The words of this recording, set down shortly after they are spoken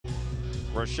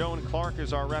Roshone Clark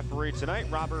is our referee tonight.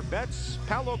 Robert Betts,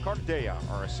 Paolo Cardea,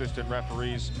 our assistant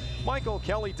referees. Michael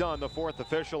Kelly Dunn, the fourth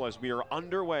official, as we are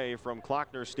underway from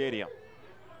Klockner Stadium.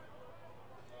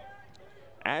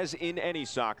 As in any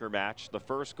soccer match, the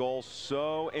first goal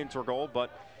so integral,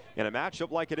 but in a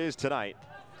matchup like it is tonight,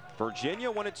 Virginia,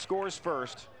 when it scores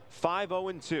first,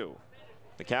 5-0-2.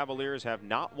 The Cavaliers have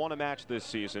not won a match this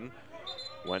season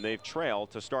when they've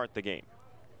trailed to start the game.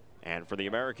 And for the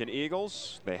American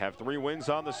Eagles, they have 3 wins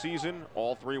on the season.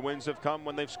 All 3 wins have come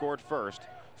when they've scored first.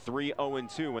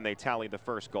 3-0-2 when they tally the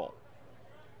first goal.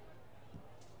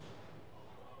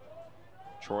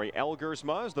 Troy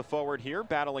Elgersma is the forward here,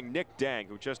 battling Nick Dang,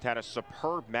 who just had a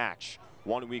superb match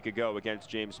 1 week ago against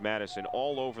James Madison,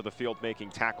 all over the field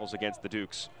making tackles against the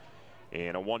Dukes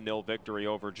in a 1-0 victory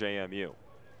over JMU.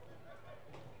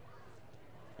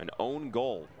 An own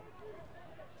goal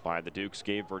by the Dukes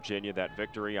gave Virginia that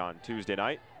victory on Tuesday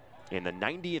night in the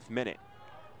 90th minute.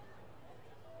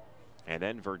 And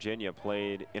then Virginia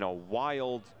played in a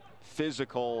wild,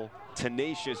 physical,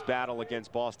 tenacious battle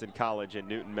against Boston College in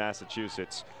Newton,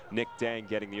 Massachusetts. Nick Dang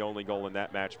getting the only goal in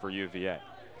that match for UVA.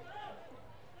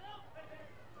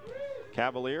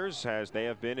 Cavaliers, as they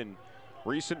have been in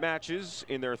recent matches,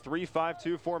 in their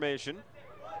 3-5-2 formation.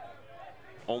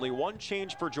 Only 1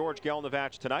 change for George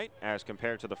Gelnevach tonight as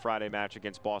compared to the Friday match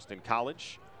against Boston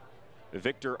College.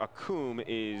 Victor Akum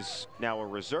is now a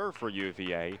reserve for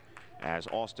UVA as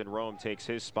Austin Rome takes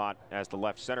his spot as the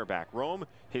left center back. Rome,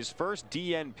 his first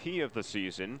DNP of the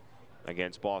season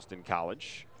against Boston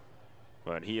College,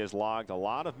 but he has logged a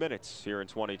lot of minutes here in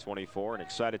 2024 and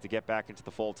excited to get back into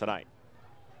the fold tonight.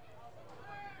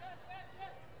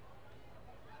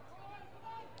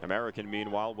 American,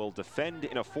 meanwhile, will defend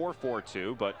in a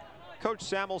 4-4-2, but Coach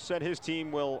Samuel said his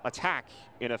team will attack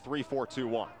in a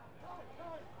 3-4-2-1.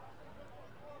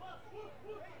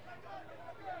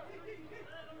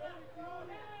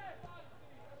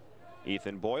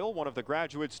 Ethan Boyle, one of the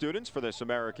graduate students for this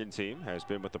American team, has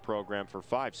been with the program for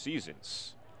 5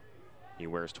 seasons. He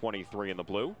wears 23 in the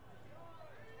blue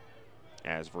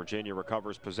as Virginia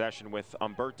recovers possession with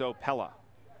Umberto Pella.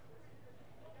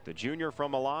 The junior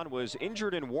from Milan was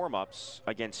injured in warm-ups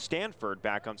against Stanford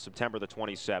back on September the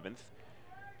 27th.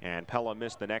 And Pella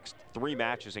missed the next 3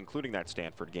 matches, including that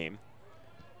Stanford game.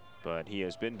 But he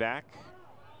has been back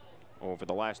over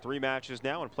the last 3 matches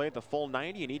now and played the full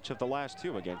 90 in each of the last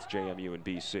 2 against JMU and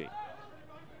BC.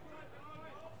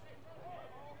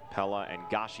 Pella and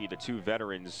Gashi, the 2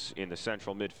 veterans in the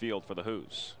central midfield for the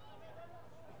Hoos.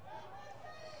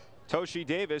 Toshi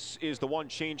Davis is the 1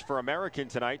 change for American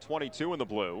tonight, 22 in the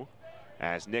blue,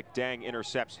 as Nick Dang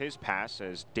intercepts his pass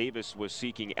as Davis was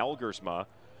seeking Elgersma.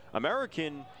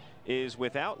 American is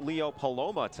without Leo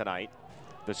Paloma tonight.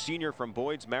 The senior from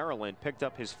Boyd's, Maryland, picked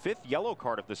up his 5th yellow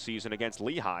card of the season against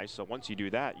Lehigh, so once you do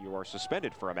that, you are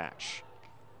suspended for a match.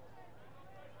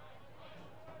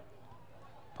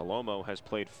 Palomo has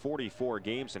played 44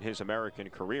 games in his American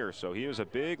career, so he is a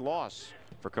big loss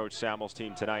for Coach Samuel's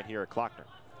team tonight here at Klockner.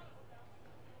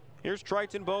 Here's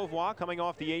Triton Beauvois coming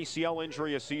off the ACL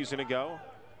injury a season ago.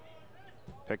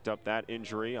 Picked up that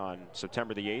injury on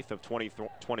September the 8th of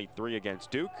 2023 against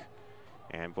Duke.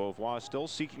 And Beauvois still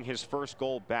seeking his first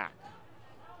goal back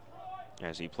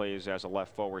as he plays as a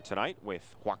left forward tonight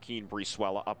with Joaquin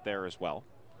Brizuela up there as well.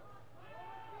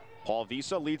 Paul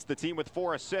Visa leads the team with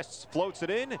 4 assists, floats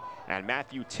it in, and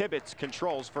Matthew Tibbetts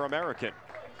controls for American.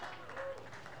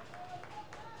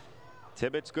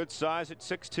 Tibbetts, good size at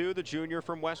 6'2", the junior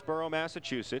from Westboro,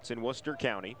 Massachusetts in Worcester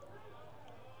County.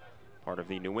 Part of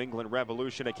the New England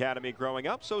Revolution Academy growing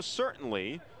up, so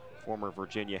certainly former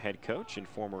Virginia head coach and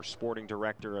former sporting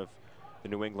director of the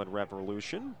New England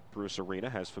Revolution, Bruce Arena,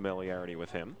 has familiarity with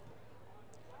him.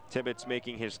 Tibbetts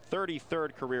making his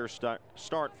 33rd career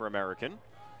start for American.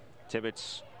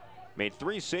 Tibbetts made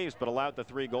 3 saves but allowed the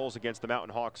 3 goals against the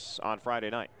Mountain Hawks on Friday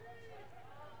night.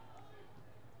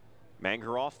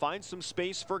 Mangaroff finds some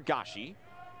space for Gashi,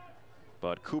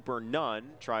 but Cooper Nunn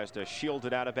tries to shield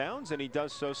it out of bounds, and he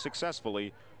does so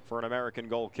successfully for an American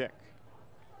goal kick.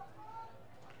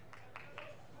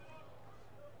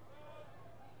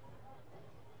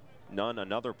 Nunn,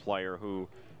 another player who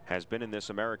has been in this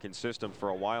American system for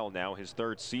a while now, his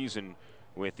 3rd season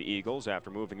with the Eagles after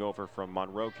moving over from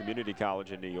Monroe Community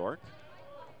College in New York.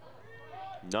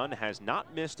 Nunn has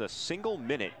not missed a single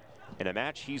minute in a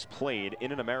match he's played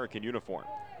in an American uniform.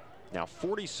 Now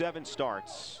 47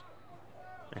 starts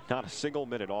and not a single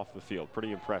minute off the field.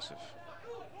 Pretty impressive.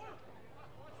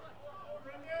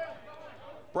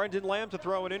 Brendan Lamb to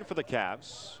throw it in for the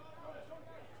Cavs.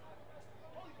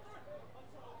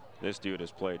 This dude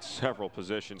has played several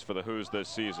positions for the Hoos this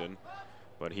season.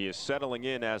 but he is settling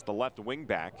in as the left wing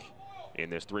back in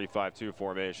this 3-5-2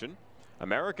 formation.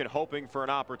 American hoping for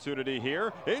an opportunity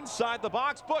here. Inside the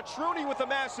box, Batruni with a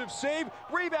massive save.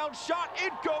 Rebound shot,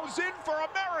 it goes in for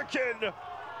American.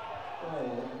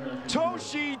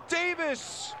 Toshi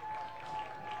Davis.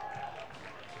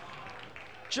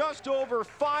 Just over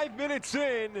 5 minutes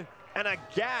in, and a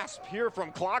gasp here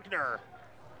from Klockner.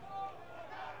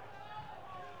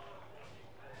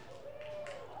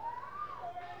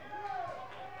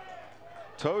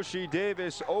 Toshi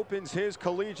Davis opens his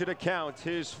collegiate account,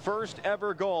 his first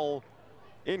ever goal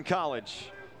in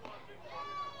college.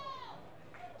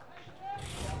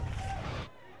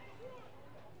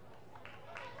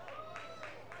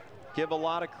 Give a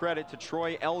lot of credit to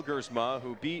Troy Elgersma,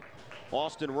 who beat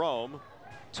Austin Rome.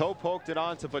 Toe poked it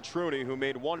on to Batruni, who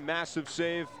made one massive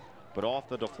save, but off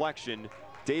the deflection,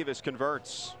 Davis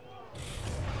converts.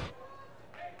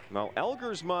 Now,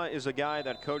 Elgersma is a guy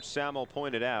that Coach Samuel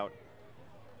pointed out.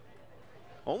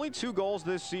 Only 2 goals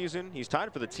this season. He's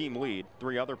tied for the team lead.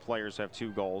 3 other players have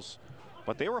 2 goals.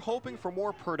 But they were hoping for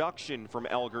more production from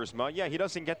Elgersma. Yeah, he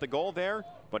doesn't get the goal there,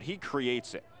 but he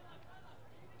creates it.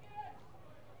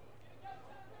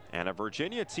 And a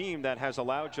Virginia team that has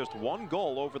allowed just 1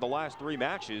 goal over the last 3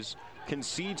 matches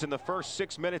concedes in the first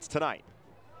 6 minutes tonight.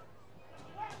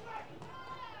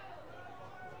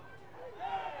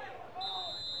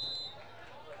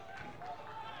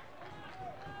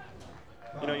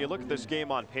 You know, you look at this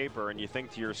game on paper and you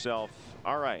think to yourself,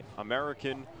 all right,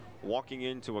 American walking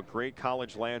into a great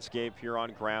college landscape here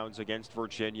on grounds against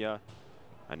Virginia,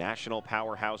 a national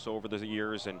powerhouse over the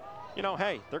years, and you know,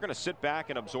 hey, they're going to sit back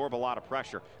and absorb a lot of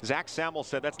pressure. Zach Samuel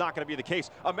said that's not going to be the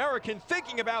case. American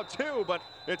thinking about 2, but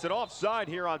it's an offside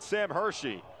here on Sam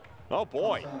Hershey. Oh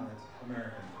boy.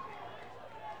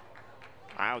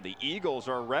 Wow, the Eagles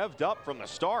are revved up from the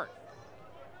start.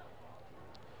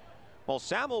 Well,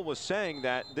 Samuel was saying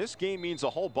that this game means a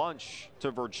whole bunch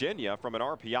to Virginia from an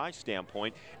RPI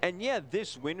standpoint. And yeah,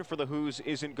 this win for the Hoos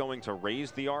isn't going to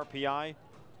raise the RPI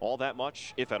all that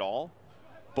much, if at all.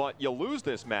 But you lose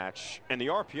this match, and the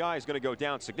RPI is going to go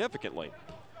down significantly.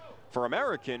 For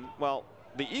American, well,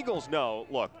 the Eagles know,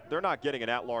 look, they're not getting an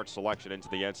at-large selection into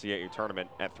the NCAA tournament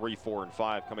at 3, 4, and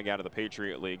 5 coming out of the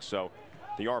Patriot League. So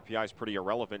the RPI is pretty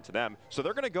irrelevant to them. So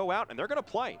they're going to go out and they're going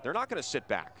to play. They're not going to sit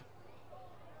back.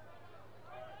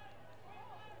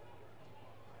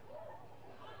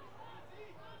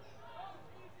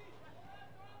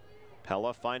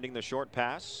 Pella finding the short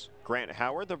pass. Grant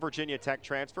Howard, the Virginia Tech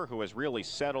transfer, who has really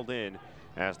settled in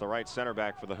as the right center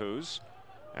back for the Hoos,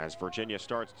 as Virginia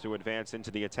starts to advance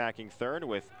into the attacking third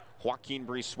with Joaquin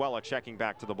Brizuela checking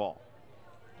back to the ball.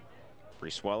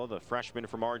 Brizuela, the freshman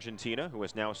from Argentina, who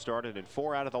has now started in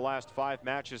 4 out of the last 5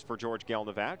 matches for George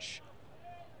Gelnevach.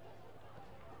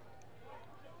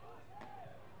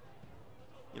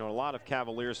 You know, a lot of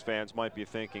Cavaliers fans might be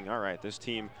thinking, all right, this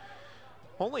team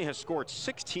only has scored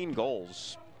 16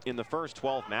 goals in the first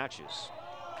 12 matches.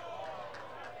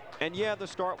 And yeah, the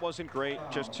start wasn't great,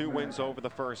 just 2 wins over the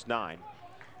first 9.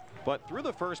 But through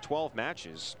the first 12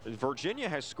 matches, Virginia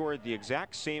has scored the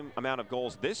exact same amount of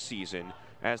goals this season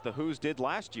as the Hoos did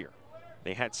last year.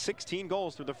 They had 16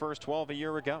 goals through the first 12 a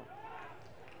year ago.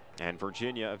 And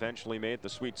Virginia eventually made the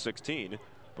Sweet 16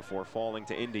 before falling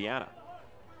to Indiana.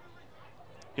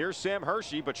 Here's Sam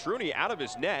Hershey. Batruni out of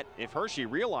his net. If Hershey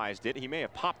realized it, he may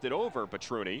have popped it over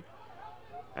Batruni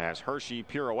as Hershey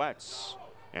pirouettes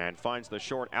and finds the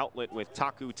short outlet with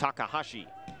Taku Takahashi.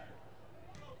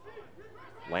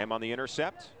 Lamb on the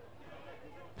intercept.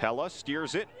 Pella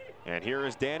steers it, and here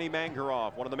is Danny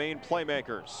Mangarov, one of the main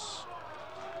playmakers.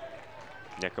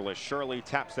 Nicholas Shirley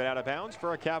taps it out of bounds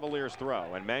for a Cavaliers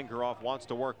throw, and Mangarov wants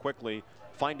to work quickly,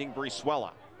 finding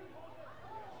Brizuela.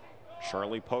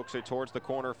 Shirley pokes it towards the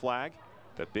corner flag.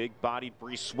 The big-bodied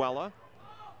Brizuela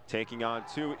taking on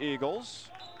 2 Eagles.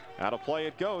 Out of play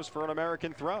it goes for an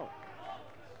American throw.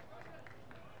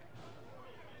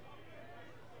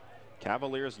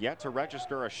 Cavaliers yet to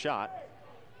register a shot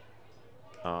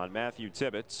on Matthew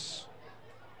Tibbetts.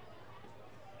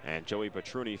 And Joey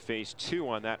Batruni faced 2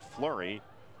 on that flurry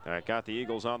that got the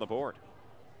Eagles on the board.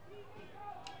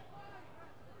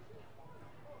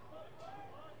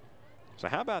 So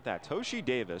how about that? Toshi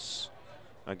Davis,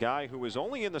 a guy who is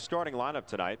only in the starting lineup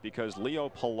tonight because Leo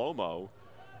Palomo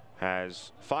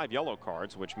has 5 yellow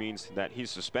cards, which means that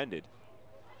he's suspended.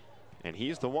 And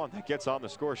he's the one that gets on the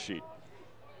score sheet.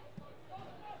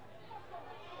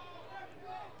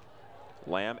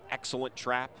 Lamb, excellent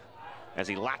trap as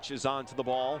he latches onto the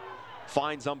ball,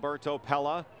 finds Umberto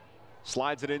Pella,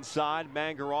 slides it inside.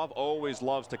 Mangarov always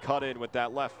loves to cut in with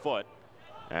that left foot.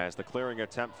 as the clearing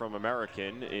attempt from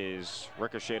American is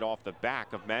ricocheted off the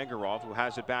back of Mangarov, who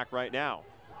has it back right now.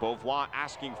 Beauvois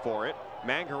asking for it.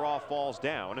 Mangarov falls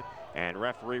down, and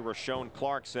referee Rashawn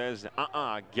Clark says,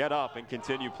 get up and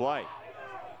continue play.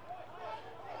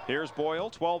 Here's Boyle,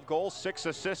 12 goals, 6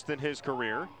 assists in his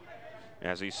career,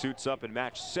 as he suits up in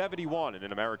match 71 in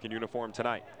an American uniform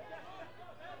tonight.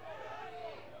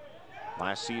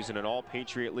 Last season an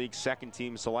All-Patriot League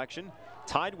second-team selection,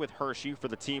 tied with Hershey for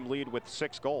the team lead with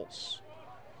 6 goals.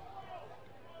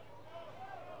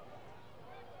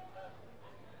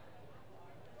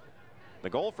 The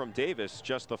goal from Davis,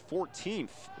 just the 14th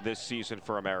this season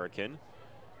for American.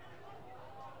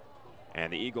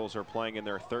 And the Eagles are playing in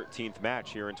their 13th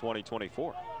match here in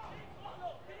 2024.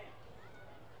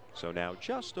 So now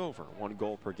just over 1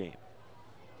 goal per game.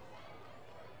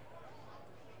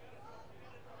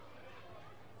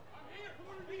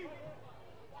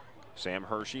 Sam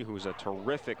Hershey, who's a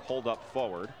terrific hold-up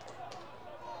forward.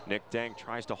 Nick Deng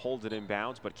tries to hold it in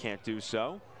bounds, but can't do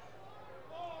so.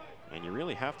 And you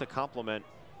really have to compliment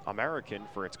American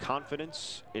for its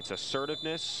confidence, its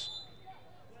assertiveness.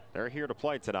 They're here to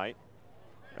play tonight,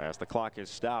 as the clock is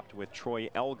stopped with Troy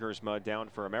Elgersma down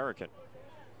for American.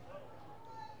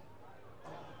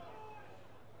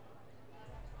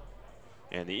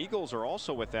 And the Eagles are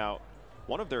also without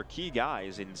one of their key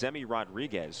guys in Zemi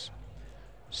Rodriguez,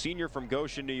 senior from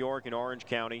Goshen, New York and Orange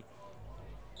County.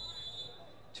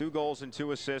 2 goals and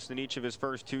 2 assists in each of his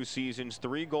first 2 seasons,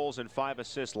 3 goals and 5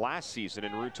 assists last season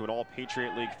en route to an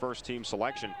All-Patriot League first-team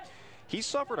selection. He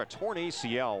suffered a torn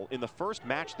ACL in the first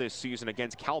match this season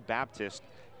against Cal Baptist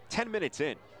 10 minutes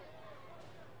in.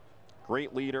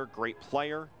 Great leader, great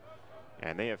player,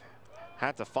 and they have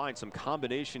had to find some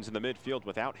combinations in the midfield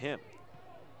without him.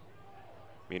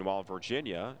 Meanwhile,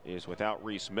 Virginia is without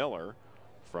Reese Miller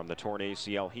from the torn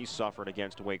ACL he suffered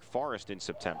against Wake Forest in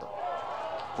September.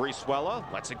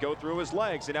 Brizuela lets it go through his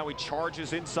legs, and now he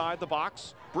charges inside the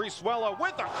box. Brizuela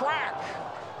with a crack.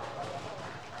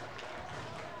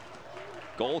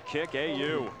 Goal kick,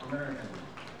 AU.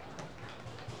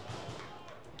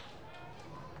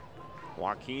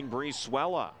 Joaquin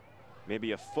Brizuela,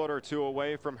 maybe a foot or 2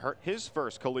 away from his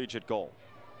first collegiate goal.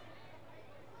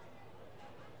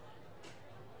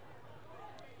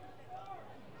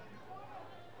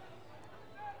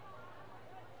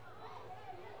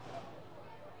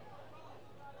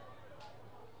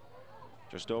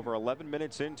 Just over 11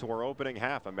 minutes into our opening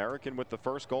half. American with the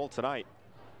first goal tonight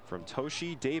from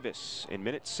Toshi Davis in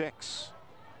minute 6.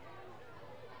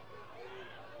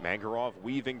 Mangarov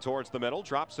weaving towards the middle,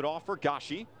 drops it off for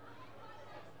Gashi.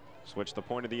 Switch the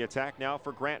point of the attack now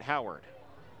for Grant Howard.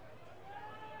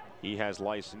 He has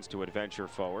license to adventure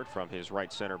forward from his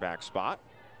right center back spot.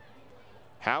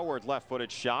 Howard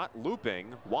left-footed shot,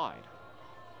 looping wide.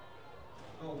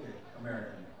 Okay,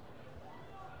 American.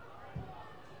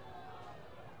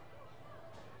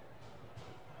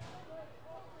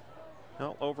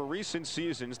 Well, over recent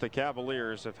seasons, the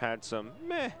Cavaliers have had some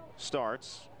meh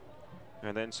starts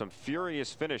and then some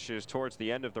furious finishes towards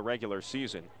the end of the regular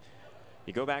season.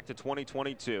 You go back to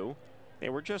 2022, they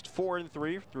were just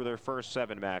 4-3 through their first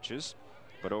 7 matches,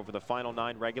 but over the final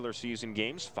 9 regular season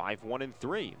games,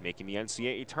 5-1-3, making the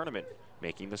NCAA tournament,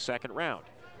 making the second round.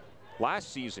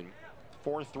 Last season,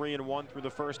 4-3-1 through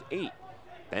the first 8.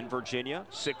 Then Virginia,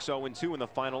 6-0-2 in the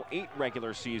final 8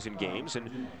 regular season games,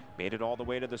 and made it all the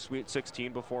way to the Sweet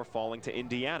 16 before falling to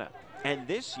Indiana. And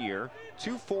this year,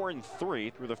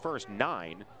 2-4-3 through the first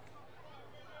 9.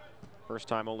 First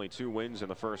time only 2 wins in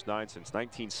the first 9 since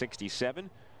 1967.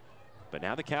 But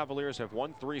now the Cavaliers have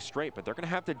won 3 straight, but they're going to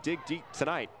have to dig deep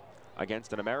tonight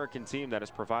against an American team that is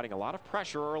providing a lot of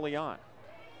pressure early on.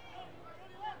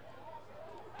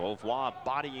 Beauvois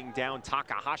bodying down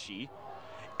Takahashi.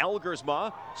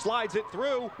 Elgersma slides it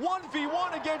through,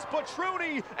 1v1 against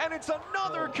Petruni, and it's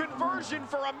another conversion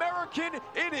for American.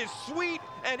 It is sweet,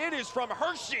 and it is from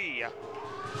Hershey.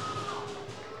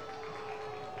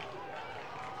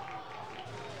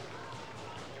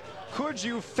 Could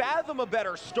you fathom a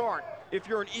better start if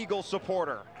you're an Eagle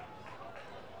supporter?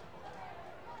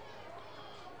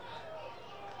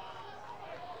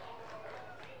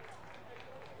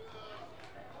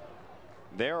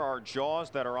 There are jaws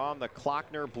that are on the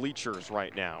Klockner bleachers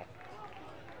right now.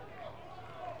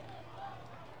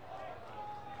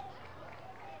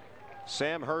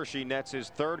 Sam Hershey nets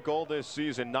his 3rd goal this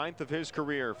season, 9th of his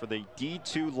career for the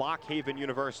D2 Lock Haven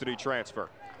University transfer.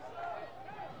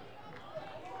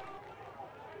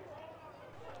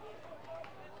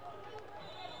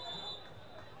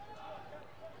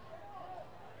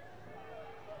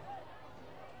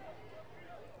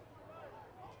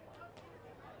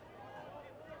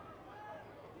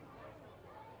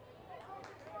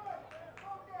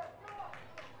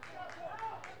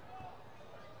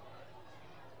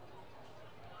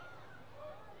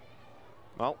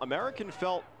 Well, American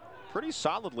felt pretty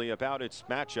solidly about its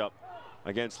matchup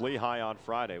against Lehigh on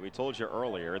Friday. We told you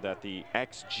earlier that the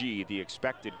XG, the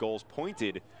expected goals,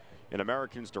 pointed in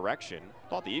American's direction.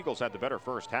 Thought the Eagles had the better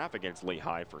first half against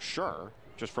Lehigh for sure,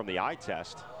 just from the eye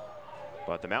test.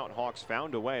 But the Mountain Hawks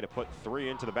found a way to put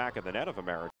 3 into the back of the net of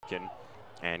American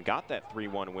and got that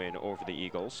 3-1 win over the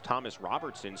Eagles. Thomas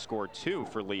Robertson scored 2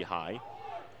 for Lehigh,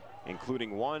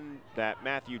 including one that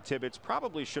Matthew Tibbetts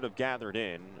probably should have gathered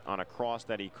in on a cross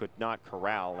that he could not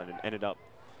corral, and it ended up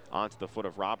onto the foot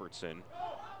of Robertson.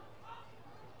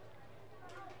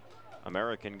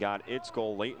 American got its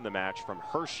goal late in the match from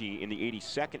Hershey in the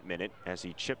 82nd minute as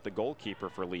he chipped the goalkeeper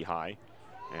for Lehigh,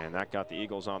 and that got the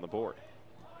Eagles on the board.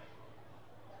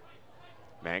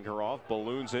 Mangarov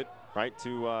balloons it right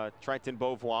to Triton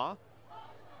Beauvoir.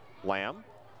 Lamb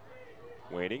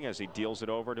waiting as he deals it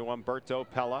over to Umberto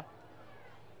Pella.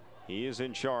 He is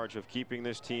in charge of keeping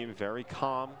this team very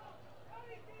calm,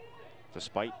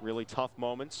 despite really tough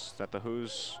moments that the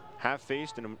Who's have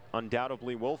faced and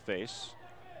undoubtedly will face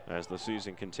as the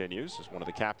season continues, as one of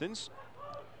the captains.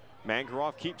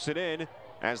 Mangarov keeps it in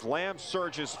as Lamb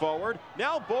surges forward.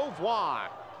 Now Beauvoir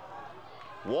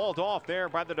walled off there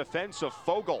by the defense of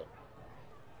Fogel.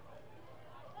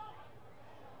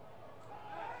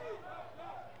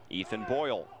 Ethan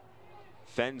Boyle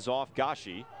fends off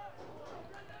Gashi.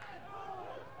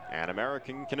 And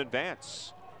American can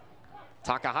advance.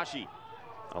 Takahashi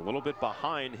a little bit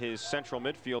behind his central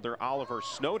midfielder Oliver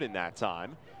Snowden that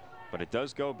time, but it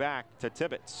does go back to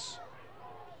Tibbetts.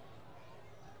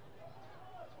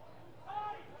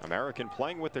 American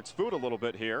playing with its foot a little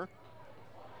bit here.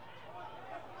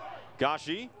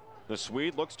 Gashi, the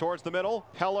Swede, looks towards the middle.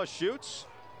 Pella shoots.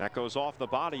 That goes off the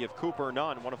body of Cooper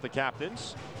Nunn, one of the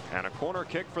captains. And a corner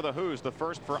kick for the Who's, the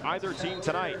first for either team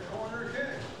tonight.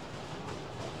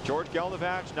 George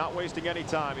Geldovach not wasting any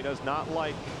time. He does not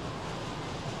like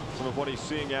some of what he's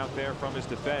seeing out there from his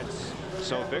defense.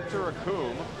 So Victor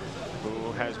Akoum,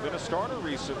 who has been a starter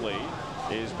recently,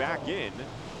 is back in,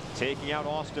 taking out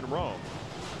Austin Rome.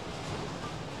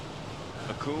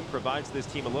 Akoum provides this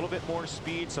team a little bit more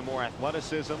speed, some more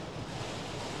athleticism.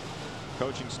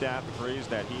 Coaching staff agrees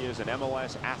that he is an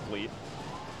MLS athlete.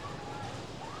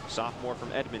 Sophomore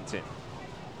from Edmonton.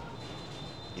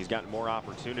 He's gotten more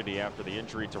opportunity after the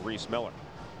injury to Reese Miller.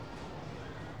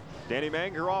 Danny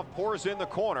Mangarov pours in the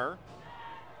corner.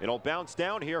 It'll bounce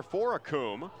down here for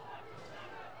Akoum.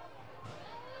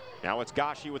 Now it's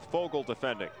Gashi with Fogel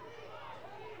defending.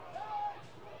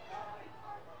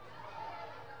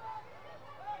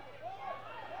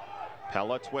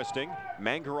 Pella twisting.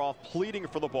 Mangarov pleading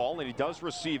for the ball, and he does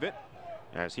receive it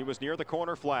as he was near the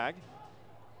corner flag.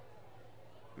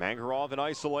 Mangarov in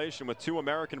isolation with 2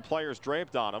 American players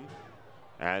draped on him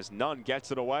as Nunn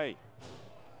gets it away.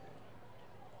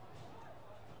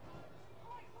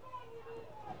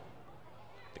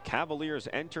 The Cavaliers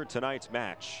enter tonight's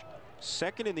match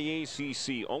second in the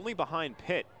ACC, only behind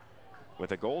Pitt,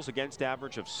 with a goals against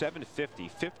average of .750,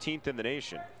 15th in the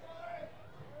nation.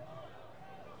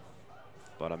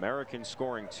 But American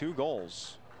scoring 2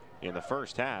 goals in the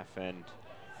first half and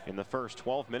in the first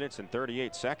 12 minutes and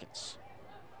 38 seconds.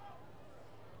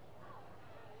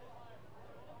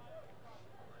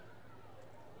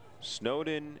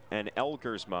 Snowden and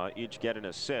Elgersma each get an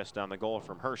assist on the goal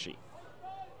from Hershey.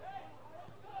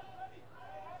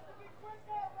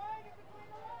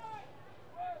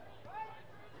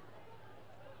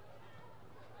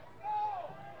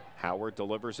 Howard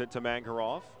delivers it to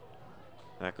Mangarov.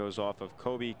 That goes off of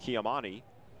Kobe Kiamani,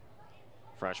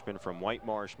 freshman from White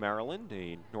Marsh, Maryland,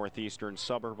 a northeastern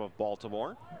suburb of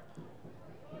Baltimore.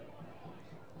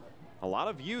 A lot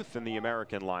of youth in the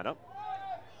American lineup.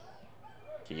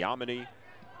 Kiamani,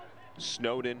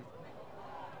 Snowden.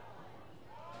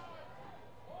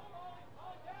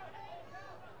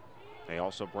 They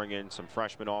also bring in some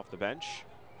freshmen off the bench,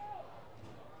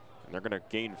 and they're going to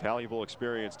gain valuable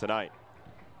experience tonight.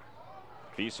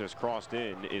 Visa's crossed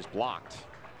in is blocked,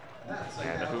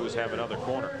 and the Who's have another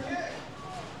corner.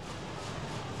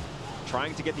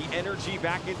 Trying to get the energy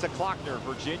back into Klockner.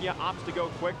 Virginia opts to go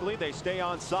quickly. They stay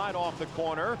onside off the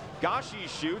corner. Gashi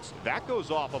shoots. That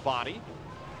goes off a body.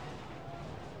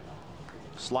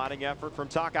 Sliding effort from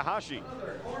Takahashi.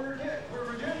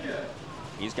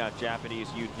 He's got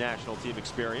Japanese youth national team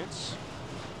experience.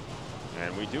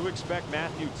 And we do expect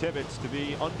Matthew Tibbetts to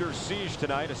be under siege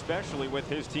tonight, especially with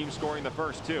his team scoring the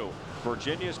first 2.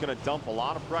 Virginia is going to dump a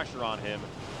lot of pressure on him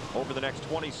over the next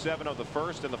 27 of the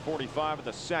first and the 45 of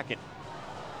the second.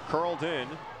 Curled in,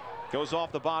 goes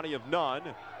off the body of Nunn,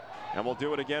 and we'll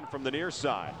do it again from the near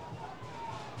side.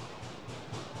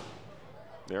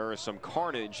 There is some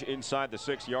carnage inside the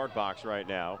 6-yard box right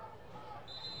now.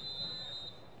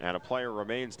 And a player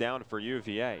remains down for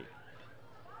UVA.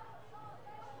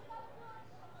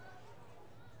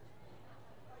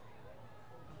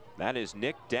 That is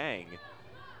Nick Dang,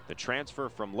 the transfer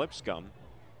from Lipscomb,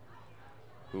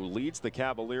 who leads the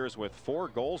Cavaliers with 4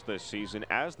 goals this season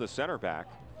as the center back.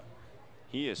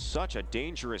 He is such a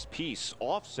dangerous piece,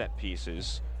 offset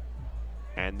pieces.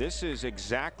 And this is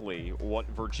exactly what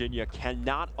Virginia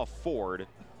cannot afford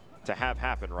to have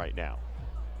happen right now.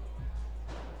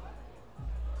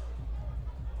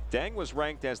 Dang was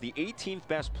ranked as the 18th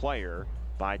best player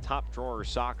by Top Drawer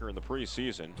Soccer in the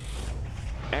preseason.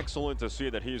 Excellent to see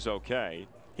that he's okay.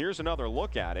 Here's another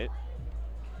look at it.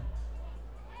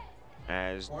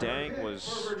 As Dang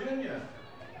was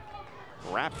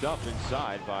wrapped up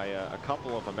inside by a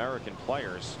couple of American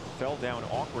players, fell down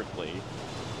awkwardly,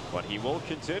 but he will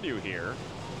continue here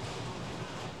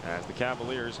as the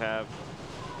Cavaliers have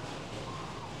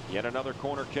yet another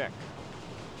corner kick.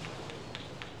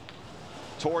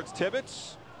 Towards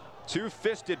Tibbetts,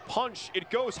 two-fisted punch, it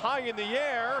goes high in the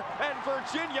air, and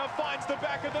Virginia finds the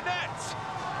back of the net.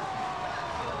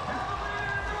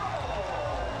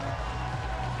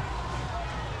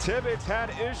 Tibbetts had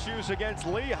issues against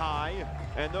Lehigh,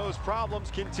 and those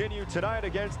problems continue tonight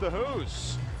against the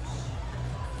Hoos.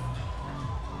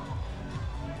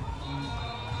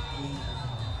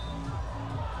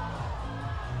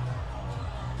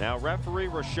 Now referee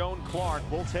Rashawn Clark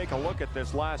will take a look at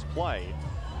this last play.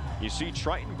 You see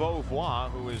Triton Beauvois,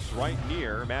 who is right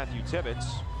near Matthew Tibbetts.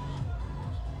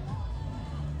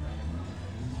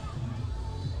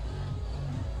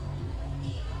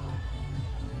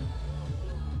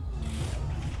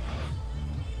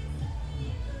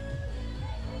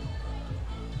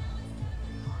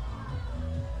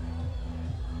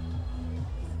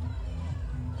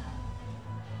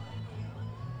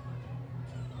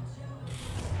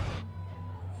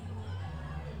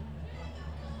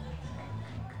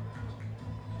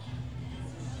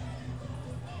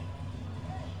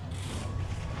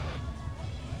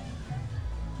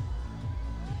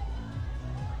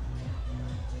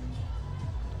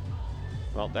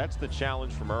 Well, that's the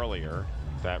challenge from earlier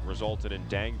that resulted in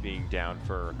Dang being down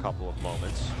for a couple of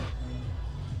moments.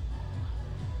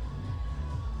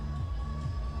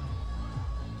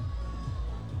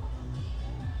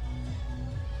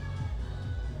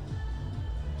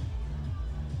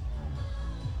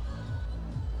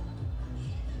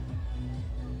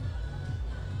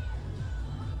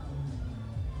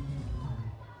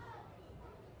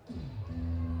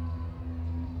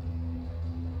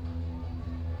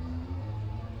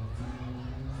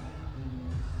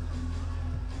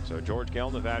 So George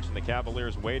Gelnevach and the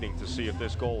Cavaliers waiting to see if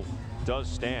this goal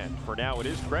does stand. For now, it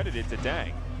is credited to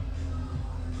Dang.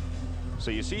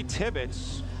 So you see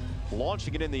Tibbetts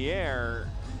launching it in the air,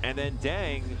 and then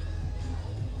Dang,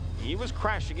 he was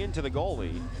crashing into the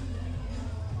goalie,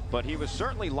 but he was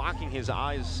certainly locking his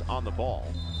eyes on the ball.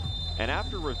 And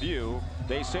after review,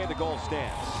 they say the goal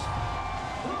stands.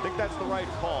 I think that's the right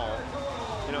call.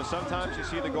 You know, sometimes you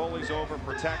see the goalies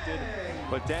overprotected,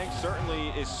 but Dang certainly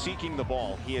is seeking the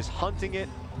ball. He is hunting it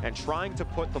and trying to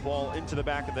put the ball into the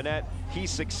back of the net. He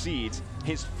succeeds.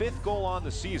 His 5th goal on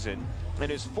the season and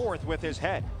his 4th with his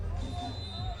head.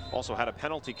 Also had a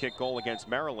penalty kick goal against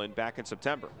Maryland back in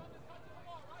September.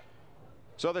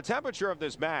 So the temperature of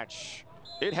this match,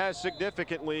 it has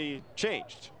significantly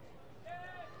changed.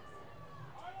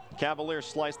 Cavaliers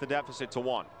slice the deficit to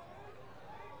 1.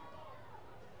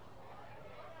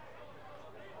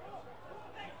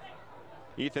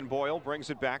 Ethan Boyle brings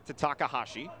it back to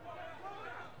Takahashi.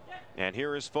 And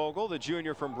here is Fogel, the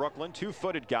junior from Brooklyn,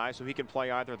 2-footed guy, so he can play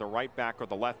either the right back or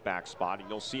the left back spot. And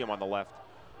you'll see him on the left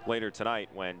later tonight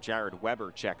when Jared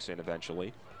Weber checks in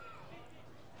eventually.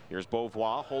 Here's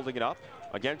Beauvois holding it up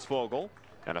against Fogel,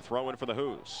 and a throw in for the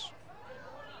Hoos.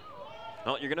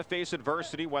 Well, you're going to face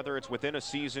adversity, whether it's within a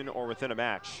season or within a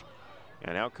match.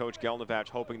 And now Coach Gelnevach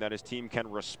hoping that his team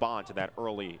can respond to that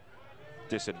early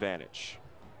disadvantage.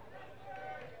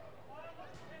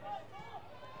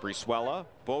 Brizuela,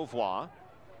 Beauvois,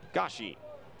 Gashi.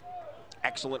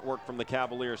 Excellent work from the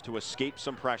Cavaliers to escape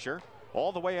some pressure.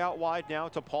 All the way out wide now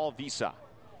to Paul Visa.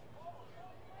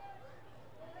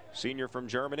 Senior from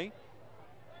Germany.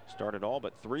 Started all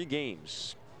but 3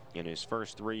 games in his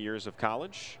first 3 years of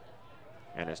college,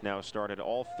 and has now started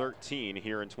all 13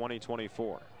 here in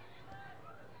 2024.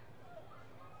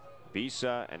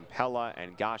 Visa and Pella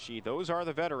and Gashi, those are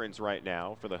the veterans right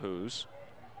now for the Hoos.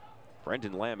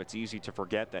 Brendan Lamb, it's easy to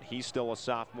forget that he's still a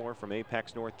sophomore from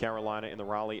Apex, North Carolina in the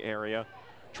Raleigh area.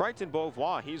 Triton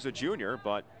Beauvois, he's a junior,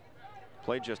 but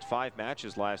Played just 5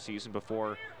 matches last season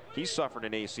before he suffered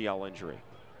an ACL injury.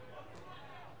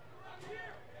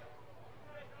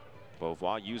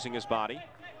 Beauvois using his body.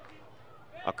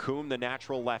 Acum, the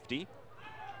natural lefty,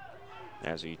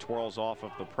 as he twirls off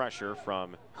of the pressure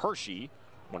from Hershey,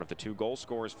 one of the 2 goal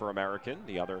scorers for American,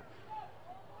 the other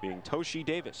being Toshi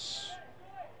Davis.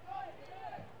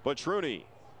 Batruni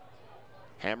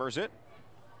hammers it.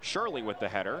 Shirley with the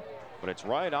header, but it's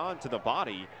right on to the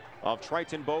body of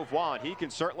Triton Beauvois, and he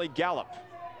can certainly gallop.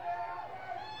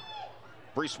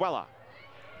 Brizuela,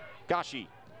 Gashi,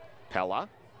 Pella,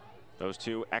 those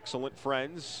 2 excellent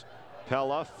friends.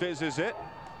 Pella fizzes it.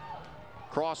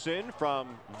 Cross in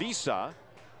from Visa.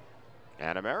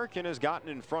 And American has gotten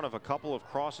in front of a couple of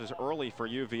crosses early for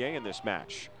UVA in this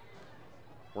match.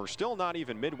 We're still not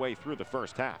even midway through the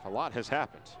first half. A lot has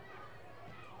happened.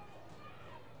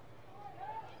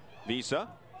 Visa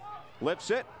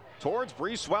lifts it towards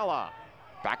Brizuela.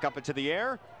 Back up into the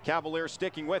air. Cavaliers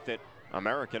sticking with it.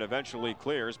 American eventually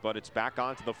clears, but it's back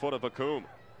onto the foot of Acum.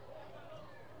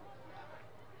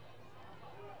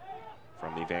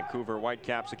 From the Vancouver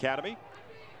Whitecaps Academy,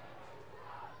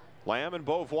 Lamb and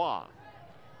Beauvois.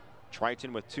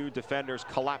 Triton with 2 defenders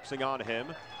collapsing on him.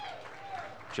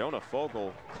 Jonah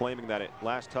Fogle claiming that it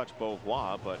last touched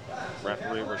Beauvois, but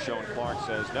referee Rashawn Clark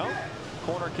says no.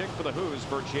 Corner kick for the Who's.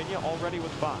 Virginia already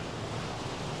with 5.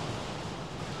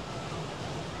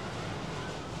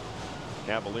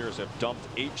 Cavaliers have dumped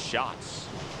 8 shots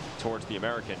towards the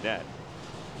American net.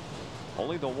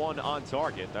 Only the one on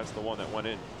target. That's the one that went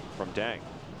in from Dang.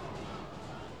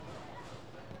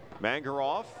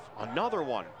 Mangarov, another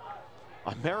one.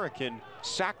 American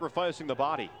sacrificing the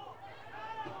body.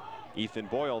 Ethan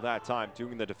Boyle that time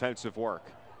doing the defensive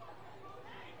work.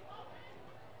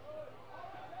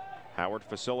 Howard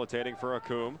facilitating for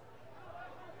Acum.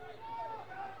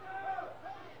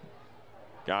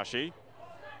 Gashi.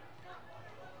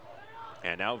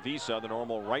 And now Visa, the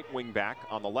normal right wing back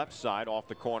on the left side off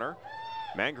the corner.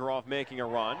 Mangarov making a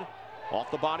run off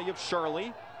the body of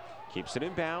Shirley. Keeps it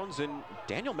in bounds, and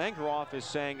Daniel Mangarov is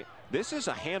saying this is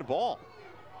a handball.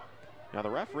 Now the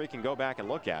referee can go back and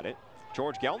look at it.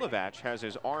 George Gelnevach has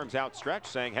his arms outstretched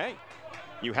saying, hey,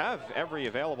 you have every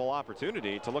available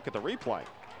opportunity to look at the replay.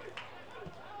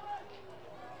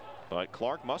 But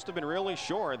Clark must have been really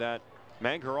sure that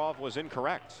Mangarov was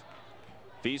incorrect.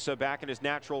 Visa back in his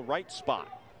natural right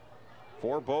spot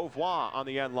for Beauvois on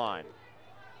the end line.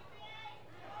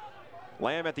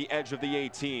 Lamb at the edge of the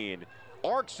 18.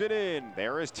 Arcs it in.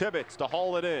 There is Tibbetts to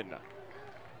haul it in.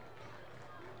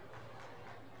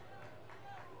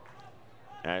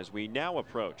 As we now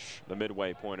approach the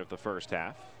midway point of the first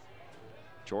half,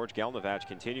 George Gelnevach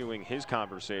continuing his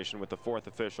conversation with the 4th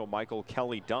official, Michael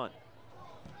Kelly Dunn.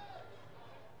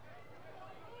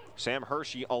 Sam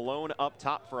Hershey alone up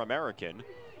top for American.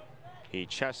 He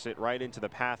chests it right into the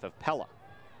path of Pella.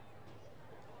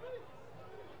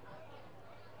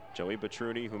 Joey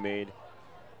Batruni, who made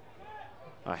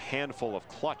a handful of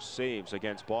clutch saves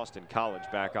against Boston College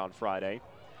back on Friday,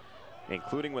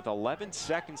 including with 11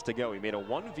 seconds to go. He made a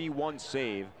 1v1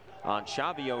 save on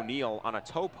Xavi O'Neal on a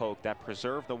toe poke that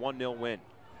preserved the 1-0 win.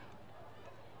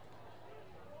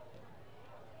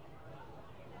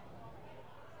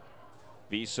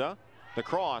 Visa, the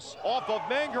cross off of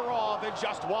Mangarov and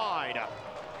just wide.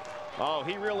 Oh,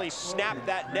 he really snapped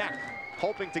that neck,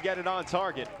 hoping to get it on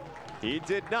target. He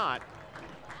did not.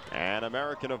 And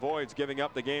American avoids giving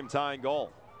up the game-tying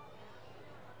goal.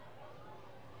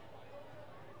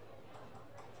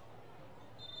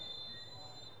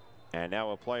 And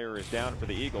now a player is down for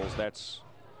the Eagles. That's,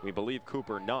 we believe,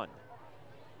 Cooper Nunn.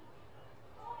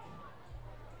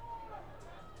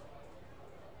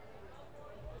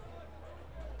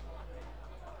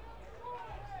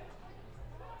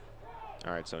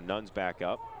 All right, so Nunn's back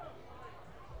up.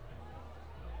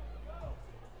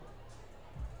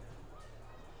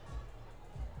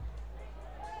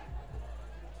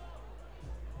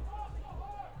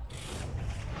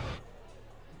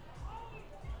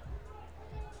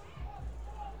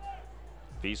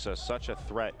 Visa such a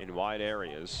threat in wide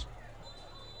areas.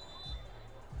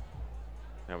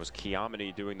 That was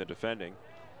Chiamini doing the defending.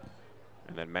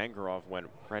 And then Mangarov went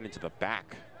right into the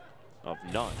back of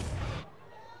Nunn.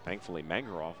 Thankfully,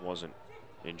 Mangarov wasn't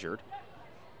injured.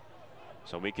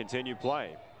 So we continue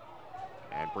play.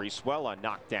 And Brizuela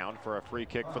knocked down for a free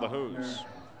kick for the Who's.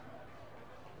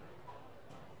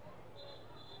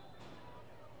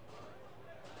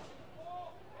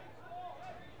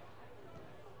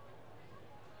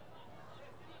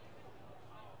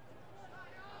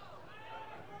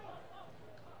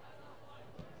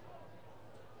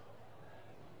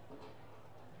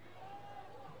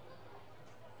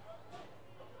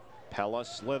 Pella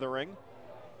slithering,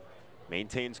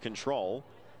 maintains control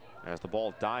as the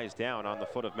ball dies down on the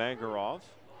foot of Mangarov.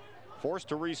 Forced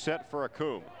to reset for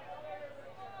Akum.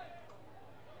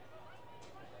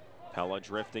 Pella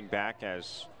drifting back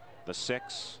as the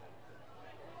 6,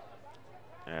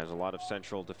 as a lot of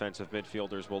central defensive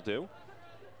midfielders will do.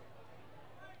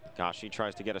 Gashi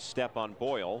tries to get a step on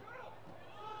Boyle,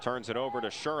 turns it over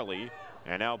to Shirley,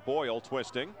 and now Boyle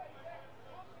twisting.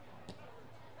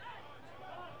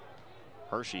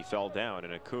 Hershey fell down,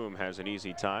 and Akum has an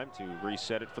easy time to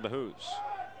reset it for the Who's.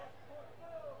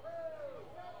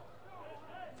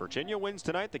 Virginia wins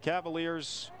tonight. The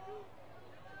Cavaliers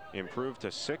improved to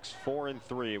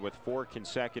 6-4-3 with 4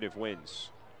 consecutive wins.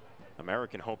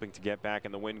 American hoping to get back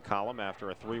in the win column after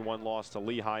a 3-1 loss to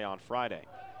Lehigh on Friday.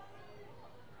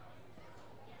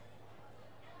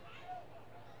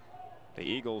 The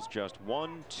Eagles just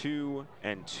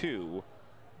 1-2-2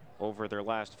 over their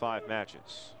last 5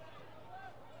 matches.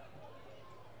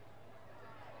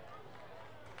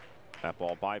 That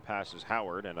ball bypasses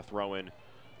Howard, and a throw in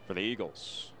for the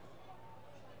Eagles.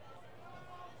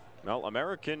 Well,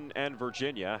 American and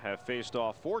Virginia have faced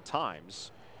off 4 times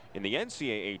in the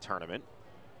NCAA tournament.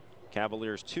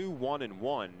 Cavaliers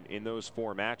 2-1-1 in those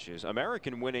 4 matches.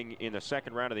 American winning in the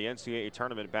second round of the NCAA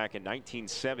tournament back in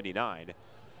 1979.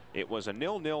 It was a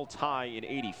 0-0 tie in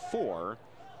 '84,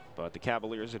 but the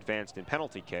Cavaliers advanced in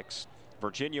penalty kicks.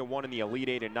 Virginia won in the Elite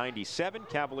Eight in '97.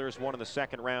 Cavaliers won in the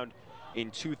second round in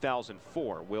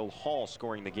 2004. Will Hall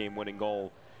scoring the game-winning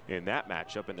goal in that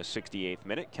matchup in the 68th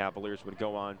minute. Cavaliers would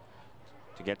go on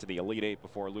to get to the Elite Eight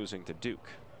before losing to Duke.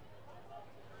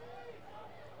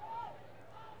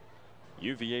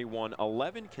 UVA won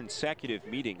 11 consecutive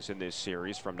meetings in this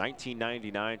series from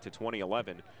 1999 to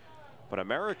 2011. But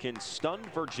American stunned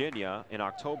Virginia in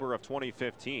October of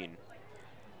 2015.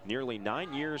 Nearly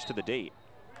 9 years to the date.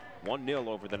 1-0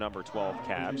 over the number 12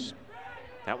 Cavs.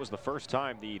 That was the first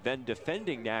time the then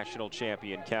defending national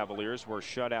champion Cavaliers were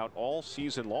shut out all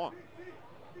season long.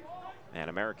 And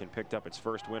American picked up its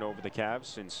first win over the Cavs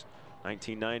since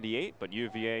 1998, but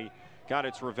UVA got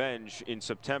its revenge in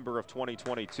September of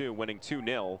 2022, winning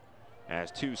 2-0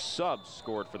 as 2 subs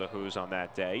scored for the Who's on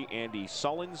that day. Andy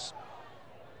Sullins,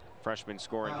 freshman,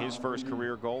 scoring his first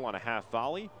career goal on a half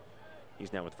volley.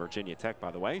 He's now with Virginia Tech, by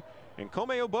the way. And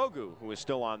Kome Obogu, who is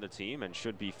still on the team and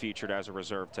should be featured as a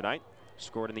reserve tonight,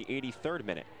 scored in the 83rd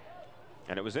minute.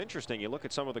 And it was interesting. You look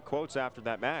at some of the quotes after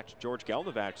that match. George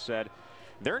Gelnovac said,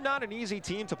 "They're not an easy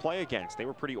team to play against. They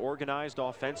were pretty organized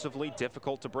offensively,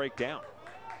 difficult to break down."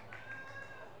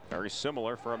 Very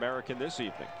similar for American this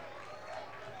evening.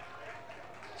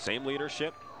 Same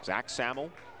leadership. Zach Sammel,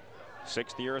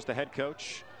 6th year as the head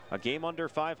coach. A game under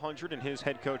 500 in his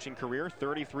head coaching career.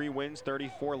 33 wins,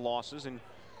 34 losses, and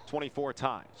 24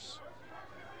 ties.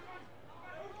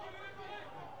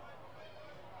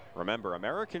 Remember,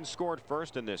 American scored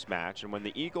first in this match, and when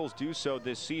the Eagles do so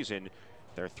this season,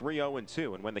 they're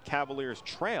 3-0-2. And when the Cavaliers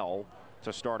trail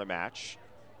to start a match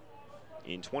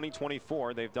in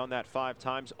 2024, they've done that 5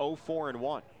 times,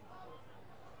 0-4-1.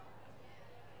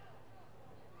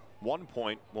 1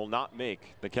 point will not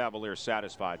make the Cavaliers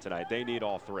satisfied tonight. They need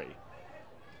all 3.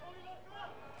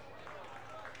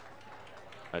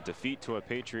 A defeat to a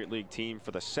Patriot League team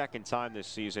for the 2nd time this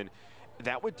season,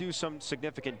 that would do some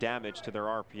significant damage to their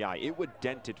RPI. It would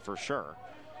dent it for sure.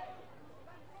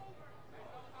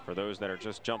 For those that are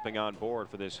just jumping on board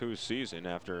for this Who's season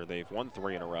after they've won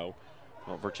 3 in a row,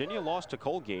 well, Virginia lost to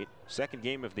Colgate, 2nd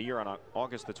game of the year on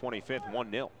August the 25th,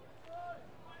 1-0.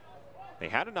 They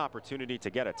had an opportunity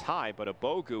to get a tie, but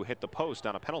Obogu hit the post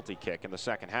on a penalty kick in the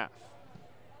second half.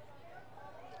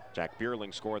 Jack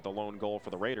Bierling scored the lone goal for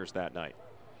the Raiders that night.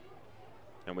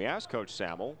 And we asked Coach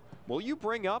Sammel, will you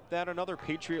bring up that another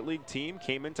Patriot League team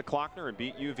came into Klockner and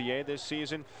beat UVA this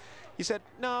season? He said,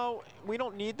 no, we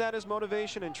don't need that as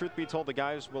motivation. And truth be told, the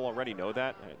guys will already know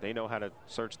that. They know how to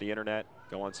search the internet,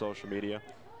 go on social media.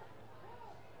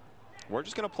 We're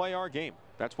just going to play our game.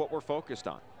 That's what we're focused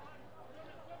on.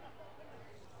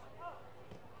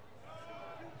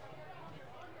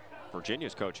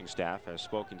 Virginia's coaching staff has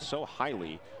spoken so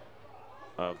highly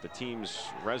of the team's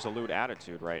resolute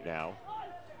attitude right now.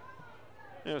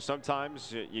 You know,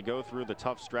 sometimes you go through the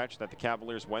tough stretch that the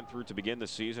Cavaliers went through to begin the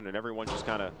season and everyone just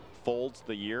kind of folds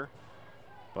the year.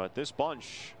 But this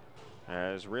bunch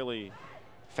has really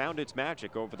found its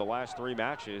magic over the last 3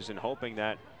 matches and hoping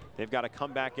that they've got a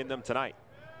comeback in them tonight.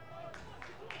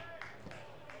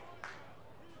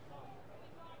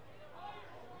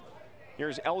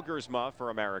 Here's Elgersma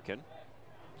for American.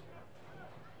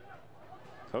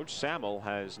 Coach Sammel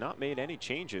has not made any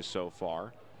changes so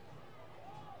far.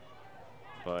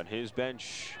 But his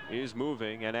bench is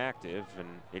moving and active, and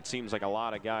it seems like a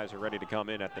lot of guys are ready to come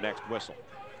in at the next whistle.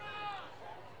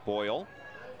 Boyle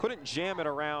couldn't jam it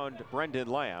around Brendan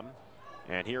Lamb,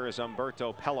 and here is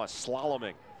Humberto Pella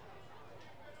slaloming.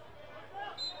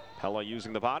 Pella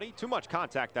using the body. Too much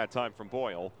contact that time from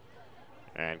Boyle.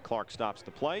 And Clark stops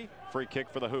the play. Free kick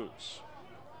for the Hoos.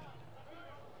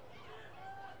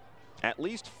 At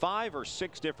least 5 or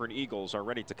 6 different Eagles are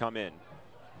ready to come in.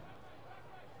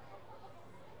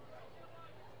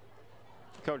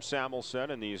 Coach Samuels said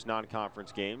in these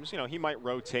non-conference games, you know, he might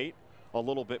rotate a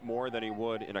little bit more than he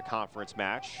would in a conference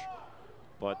match.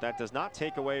 But that does not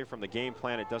take away from the game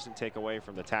plan. It doesn't take away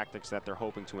from the tactics that they're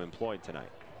hoping to employ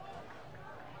tonight.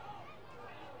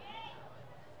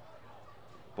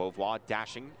 Beauvoir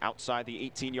dashing outside the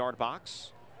 18-yard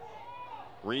box.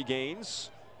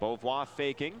 Regains. Beauvoir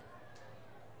faking.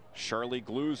 Shirley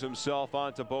glues himself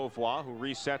onto Beauvoir, who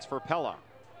resets for Pella.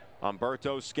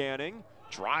 Humberto scanning.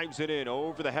 Drives it in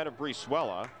over the head of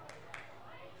Brizuela.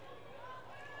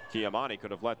 Chiamani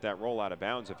could have let that roll out of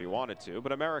bounds if he wanted to,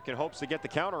 but American hopes to get the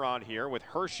counter on here with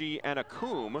Hershey and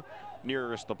Akoum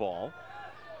nearest the ball.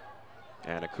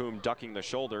 And Akoum ducking the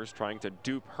shoulders, trying to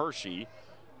dupe Hershey,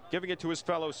 giving it to his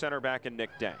fellow center back in Nick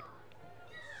Dang.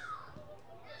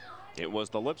 It was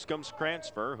the Lipscomb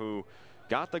transfer who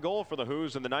got the goal for the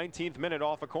Hoos in the 19th minute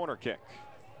off a corner kick.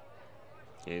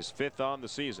 His 5th on the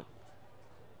season.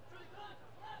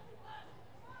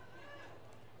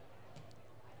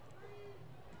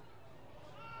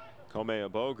 Kome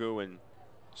Abogu and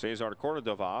Cesar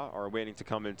Cordova are waiting to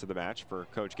come into the match for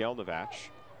Coach Geldovach.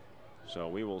 So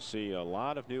we will see a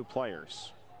lot of new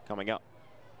players coming up.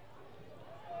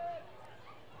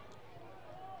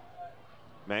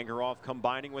 Mangarov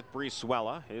combining with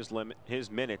Brizuela.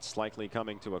 His minutes likely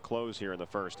coming to a close here in the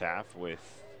first half,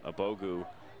 with Abogu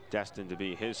destined to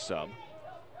be his sub.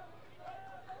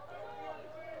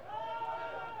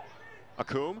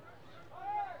 Akoum.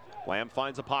 Lamb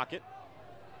finds a pocket.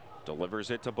 Delivers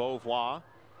it to Beauvoir.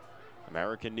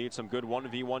 American needs some good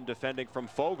 1v1 defending from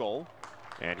Fogel,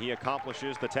 and he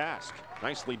accomplishes the task.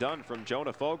 Nicely done from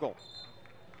Jonah Fogel.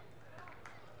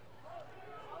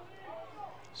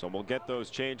 So we'll get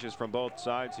those changes from both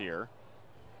sides here.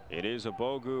 It is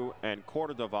Abogu and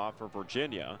Cordova for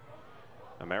Virginia.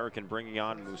 American bringing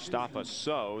on Mustafa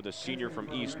Sow, the senior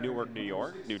from East Newark,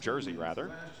 New Jersey rather.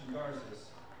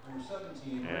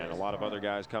 And a lot of other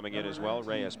guys coming in as well.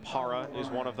 Reyes Parra is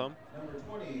one of them. Number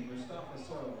 20, Mustafa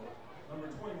Sow. Number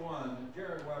 21,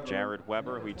 Jared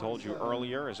Weber, who we told you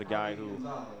earlier, is a guy who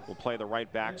will play the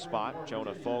right back spot.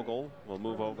 Jonah Fogel will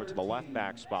move over to the left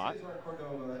back spot.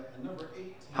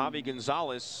 Javi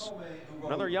Gonzalez,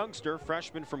 another youngster,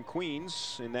 freshman from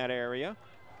Queens in that area.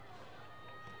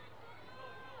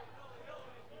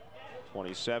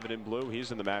 27 in blue,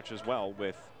 he's in the match as well,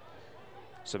 with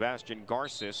Sebastian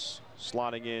Garces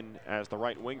slotting in as the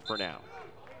right wing for now.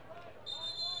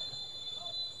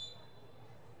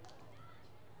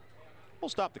 We'll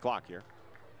stop the clock here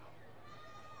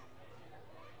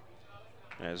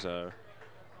as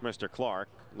Mr. Clark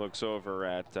looks over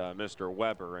at Mr.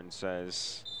 Weber and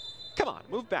says, "Come on,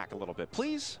 move back a little bit,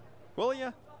 please, will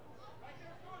you?"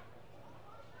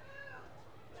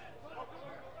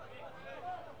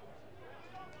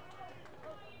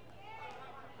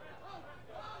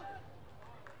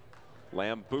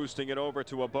 Lamb boosting it over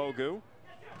to Abogu.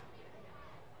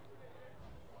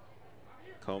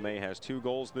 Kome has 2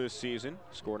 goals this season,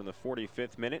 scored in the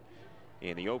 45th minute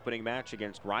in the opening match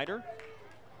against Ryder,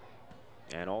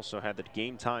 and also had the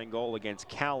game-tying goal against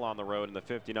Cal on the road in the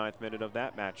 59th minute of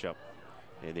that matchup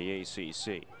in the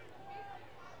ACC.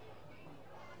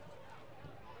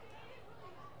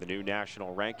 The new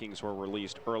national rankings were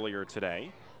released earlier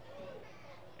today,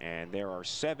 and there are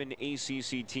 7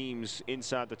 ACC teams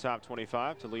inside the top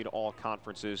 25 to lead all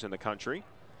conferences in the country.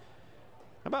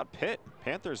 How about Pitt?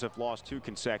 Panthers have lost 2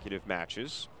 consecutive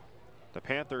matches. The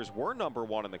Panthers were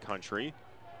 #1 in the country,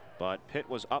 but Pitt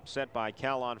was upset by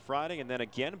Cal on Friday and then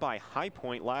again by High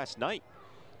Point last night.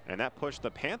 And that pushed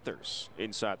the Panthers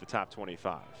inside the top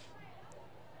 25.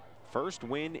 First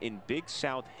win in Big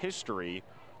South history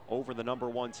over the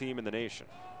 #1 team in the nation.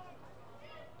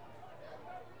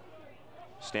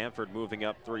 Stanford moving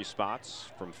up 3 spots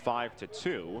from 5 to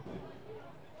 2.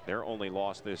 Their only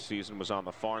loss this season was on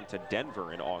the farm to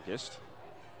Denver in August.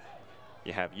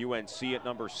 You have UNC at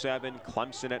 #7,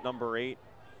 Clemson at #8.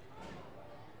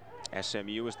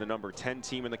 SMU is the #10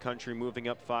 team in the country, moving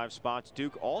up 5 spots.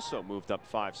 Duke also moved up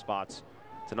 5 spots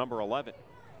to #11.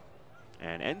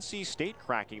 And NC State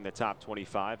cracking the top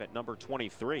 25 at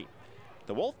 #23.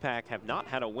 The Wolfpack have not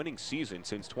had a winning season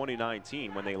since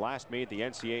 2019 when they last made the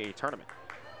NCAA tournament.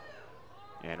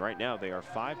 And right now they are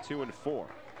 5-2-4.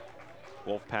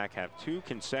 Wolfpack have 2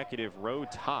 consecutive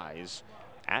road ties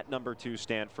at number 2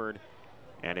 Stanford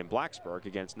and in Blacksburg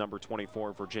against number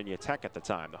 24 Virginia Tech at the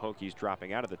time. The Hokies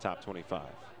dropping out of the top 25.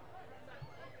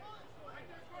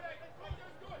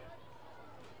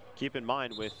 Keep in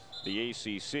mind with the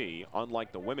ACC,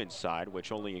 unlike the women's side,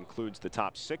 which only includes the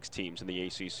top 6 teams in the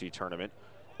ACC tournament,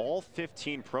 all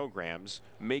 15 programs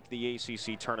make the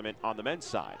ACC tournament on the men's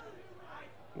side,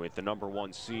 with the number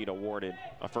 1 seed awarded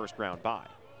a first-round bye.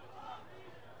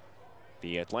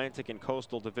 The Atlantic and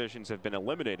Coastal divisions have been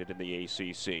eliminated in the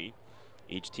ACC,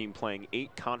 each team playing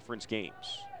 8 conference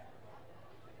games.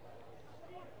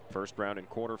 First round and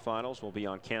quarterfinals will be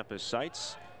on campus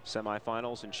sites.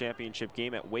 Semifinals and championship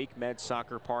game at Wake Med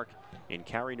Soccer Park in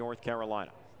Cary, North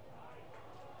Carolina.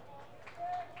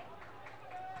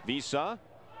 Visa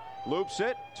loops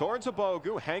it towards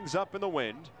Abogu, hangs up in the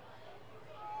wind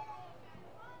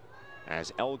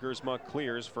as Elgersma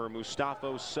clears for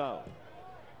Mustafa Sow.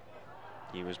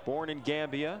 He was born in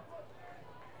Gambia,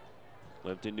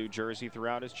 lived in New Jersey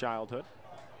throughout his childhood.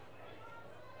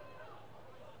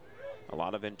 A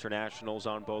lot of internationals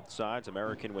on both sides,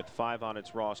 American with 5 on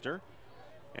its roster,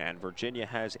 and Virginia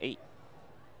has 8.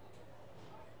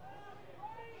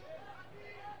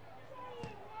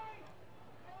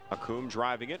 Akum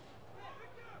driving it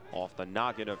off the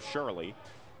noggin of Shirley.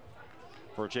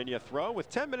 Virginia throw with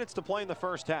 10 minutes to play in the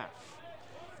first half.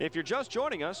 If you're just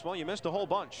joining us, well, you missed a whole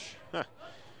bunch.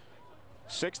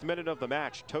 6th minute of the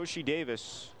match, Toshi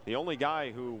Davis, the only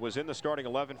guy who was in the starting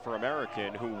 11 for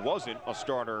American who wasn't a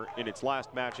starter in its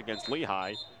last match against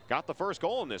Lehigh, got the first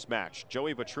goal in this match.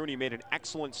 Joey Batruni made an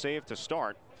excellent save to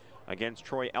start against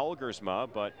Troy Elgersma,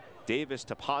 but Davis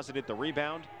deposited the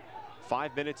rebound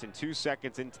 5 minutes and 2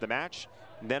 seconds into the match.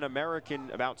 Then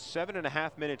American, about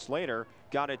 7.5 minutes later,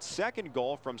 got its second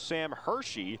goal from Sam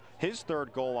Hershey, his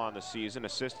 3rd goal on the season,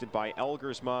 assisted by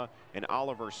Elgersma and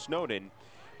Oliver Snowden.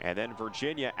 And then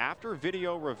Virginia, after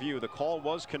video review, the call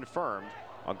was confirmed.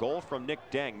 A goal from Nick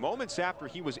Deng moments after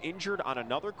he was injured on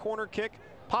another corner kick,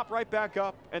 popped right back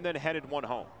up and then headed one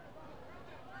home.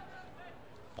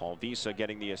 Paul Visa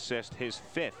getting the assist, his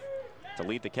 5th to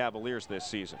lead the Cavaliers this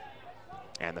season.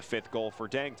 And the 5th goal for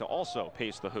Deng to also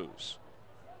pace the Hoos.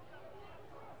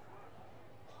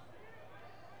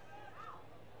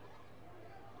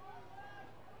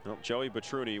 Well, Joey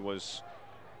Batruni was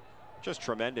just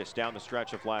tremendous down the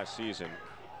stretch of last season.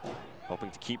 Hoping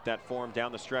to keep that form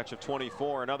down the stretch of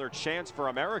 24. Another chance for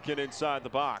American inside the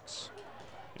box.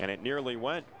 And it nearly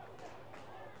went.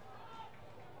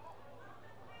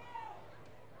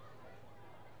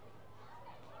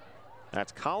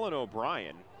 That's Colin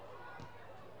O'Brien,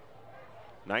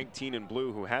 19 in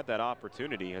blue, who had that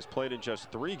opportunity, has played in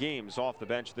just 3 games off the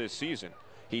bench this season.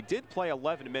 He did play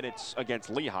 11 minutes against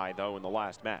Lehigh, though, in the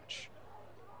last match.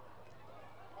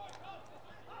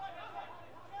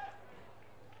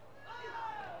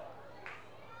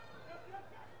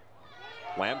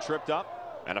 Lamb tripped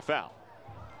up and a foul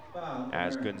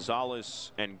as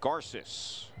Gonzalez and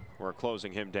Garces were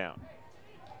closing him down.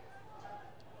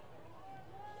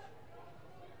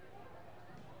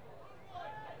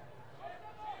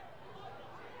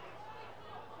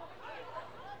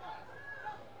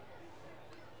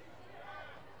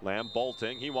 Lamb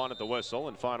bolting, he wanted the whistle,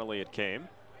 and finally it came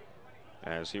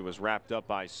as he was wrapped up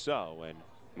by So, and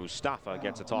Mustafa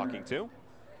gets a talking to.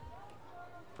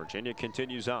 Virginia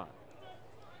continues on.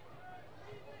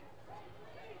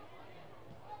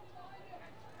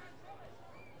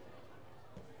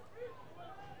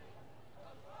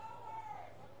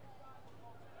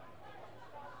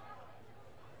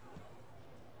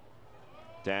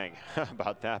 Dang,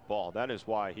 about that ball. That is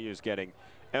why he is getting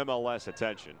MLS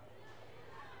attention.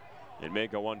 It may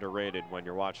go underrated when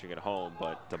you're watching at home,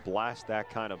 but to blast that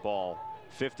kind of ball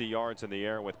 50 yards in the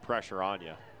air with pressure on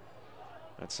you,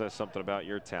 that says something about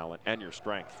your talent and your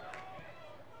strength.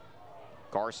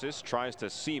 Garces tries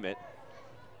to seam it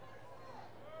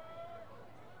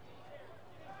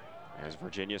as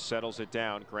Virginia settles it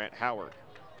down. Grant Howard.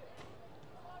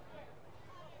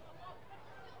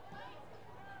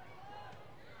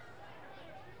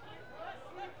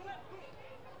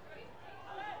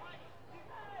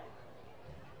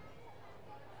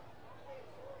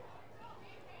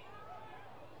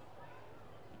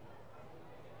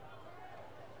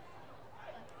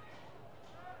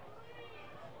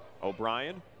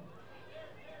 O'Brien.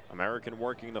 American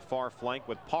working the far flank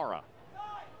with Para.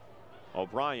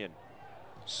 O'Brien.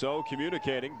 So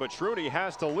communicating. Batruni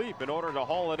has to leap in order to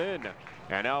haul it in.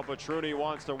 And now Batruni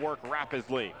wants to work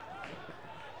rapidly.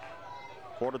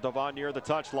 Porter Devon near the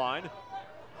touchline.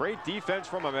 Great defense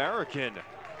from American.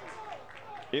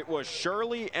 It was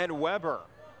Shirley and Weber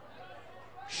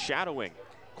shadowing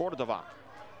Cordova.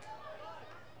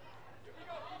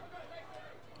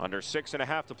 Under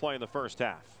 6.5 to play in the first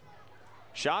half.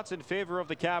 Shots in favor of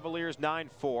the Cavaliers,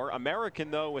 9-4. American,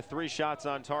 though, with 3 shots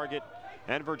on target,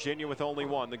 and Virginia with only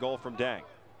 1, the goal from Dang.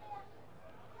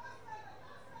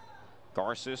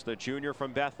 Garces, the junior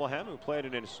from Bethlehem, who played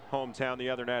in his hometown the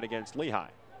other night against Lehigh.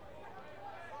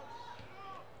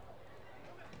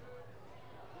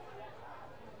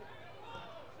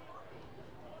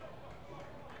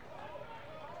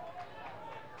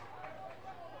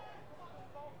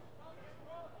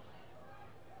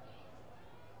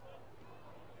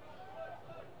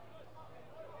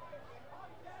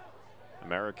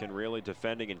 American really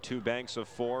defending in 2 banks of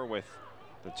 4 with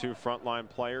the 2 frontline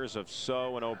players of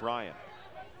So and O'Brien.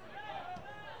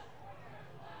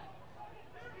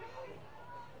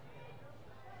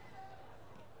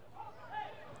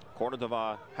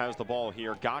 Cordova has the ball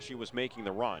here. Gashi was making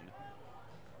the run,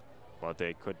 but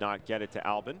they could not get it to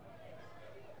Albin.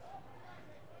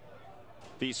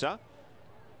 Visa.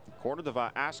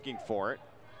 Cordova asking for it.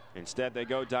 Instead, they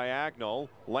go diagonal.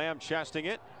 Lamb chesting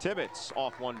it. Tibbetts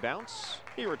off 1 bounce.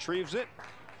 He retrieves it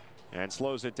and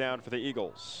slows it down for the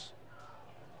Eagles.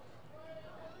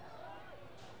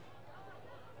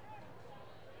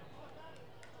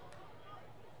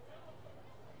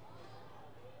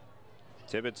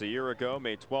 Tibbetts a year ago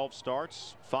made 12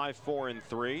 starts,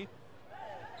 5-4-3.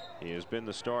 He has been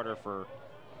the starter for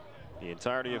the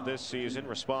entirety of this season,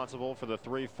 responsible for the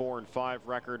 3-4-5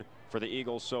 record for the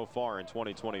Eagles so far in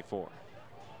 2024.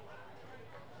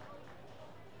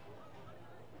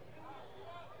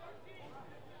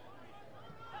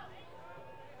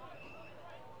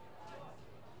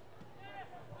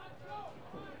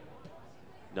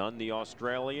 Nunn, the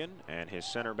Australian, and his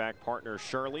center back partner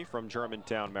Shirley from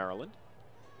Germantown, Maryland.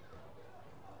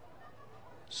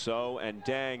 So and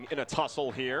Dang in a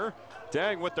tussle here.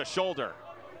 Dang with the shoulder.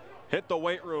 Hit the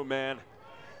weight room, man.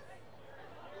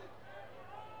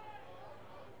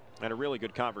 And a really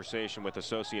good conversation with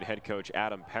associate head coach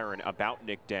Adam Perrin about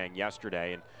Nick Dang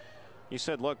yesterday. And he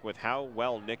said, look, with how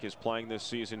well Nick is playing this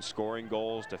season, scoring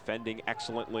goals, defending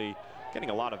excellently, getting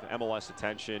a lot of MLS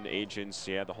attention, agents,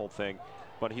 yeah, the whole thing.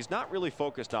 But he's not really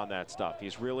focused on that stuff.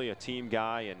 He's really a team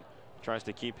guy and tries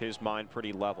to keep his mind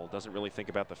pretty level. Doesn't really think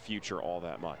about the future all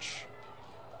that much.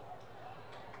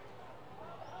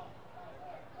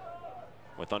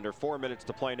 With under 4 minutes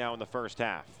to play now in the first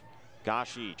half.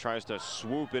 Gashi tries to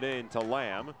swoop it in to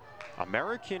Lamb.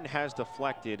 American has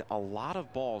deflected a lot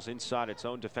of balls inside its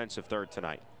own defensive third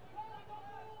tonight.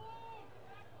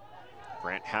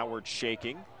 Grant Howard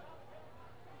shaking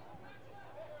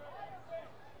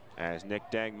as Nick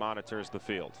Dang monitors the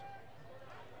field.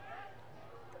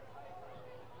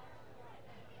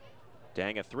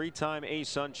 Dang, a 3-time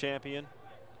ASUN champion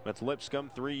with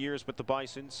Lipscomb, 3 years with the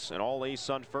Bisons, an all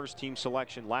ASUN first team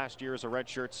selection last year as a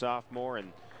redshirt sophomore,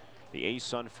 and the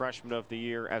ASUN freshman of the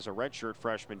year as a redshirt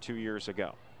freshman 2 years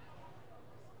ago.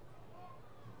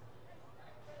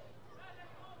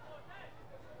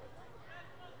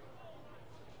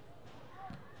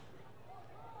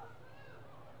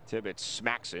 Tibbetts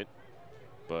smacks it,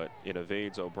 but it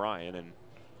evades O'Brien, and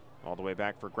all the way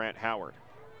back for Grant Howard.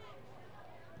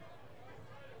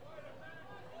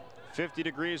 50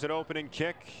 degrees at opening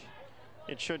kick.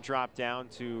 It should drop down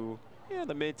to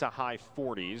the mid to high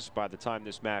 40s by the time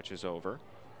this match is over.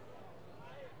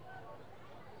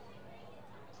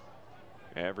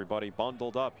 Everybody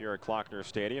bundled up here at Klockner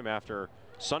Stadium after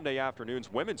Sunday afternoon's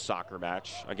women's soccer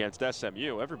match against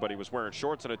SMU. Everybody was wearing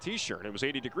shorts and a t-shirt. It was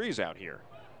 80 degrees out here.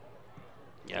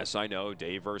 Yes, I know,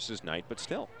 day versus night, but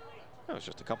still, that was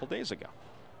just a couple days ago.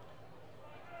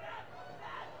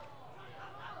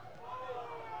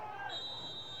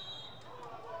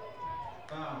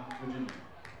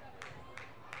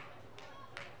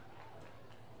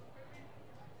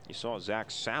 You saw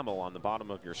Zach Sammel on the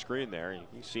bottom of your screen there.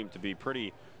 He seemed to be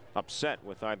pretty upset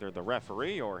with either the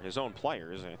referee or his own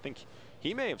players. I think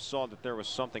he may have saw that there was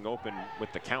something open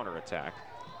with the counterattack.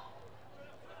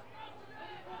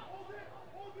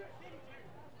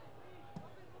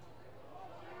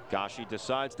 Gashi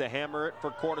decides to hammer it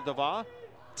for Cordova.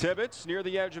 Tibbetts near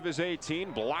the edge of his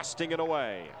 18, blasting it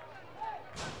away.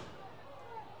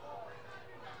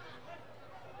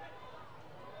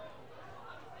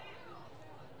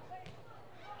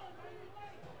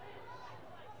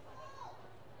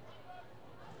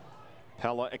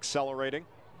 Pella accelerating,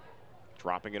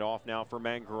 dropping it off now for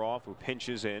Mangrove, who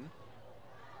pinches in.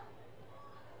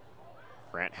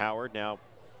 Grant Howard now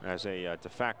as a de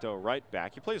facto right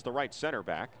back. He plays the right center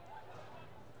back.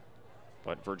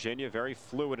 But Virginia very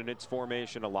fluid in its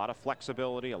formation, a lot of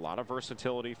flexibility, a lot of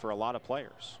versatility for a lot of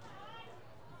players.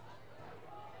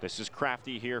 This is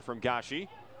crafty here from Gashi.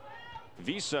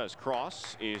 Visa's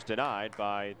cross is denied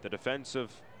by the defense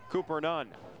of Cooper Nunn.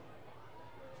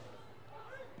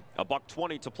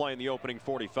 $1:20 to play in the opening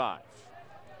 45.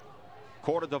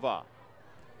 Cordova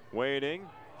waiting,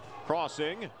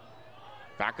 crossing,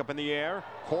 back up in the air.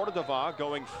 Cordova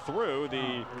going through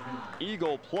the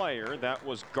Eagle player. That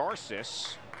was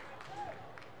Garces.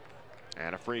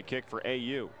 And a free kick for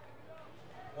AU.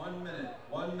 1 minute.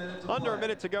 1 minute to Under play. a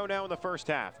minute to go now in the first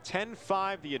half.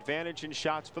 10-5 the advantage in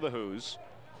shots for the Hoos.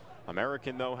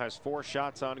 American, though, has 4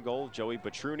 shots on goal. Joey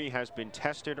Batruni has been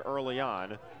tested early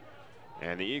on,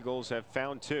 and the Eagles have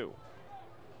found 2.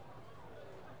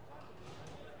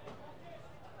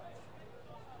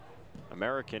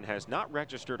 American has not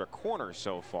registered a corner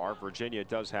so far. Virginia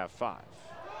does have 5.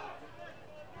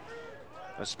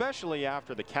 Especially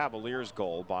after the Cavaliers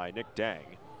goal by Nick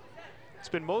Dang. It's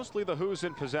been mostly the Hoos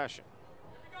in possession.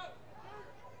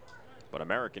 But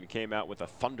American came out with a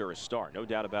thunderous start, no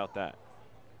doubt about that.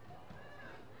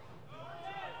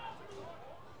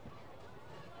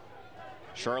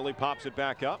 Charlie pops it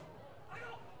back up.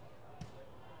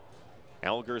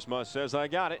 Elgersma says, I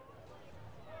got it.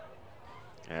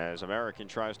 As American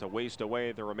tries to waste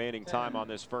away the remaining time on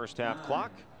this first half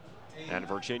clock. And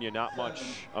Virginia not much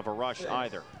of a rush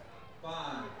either.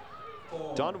 5,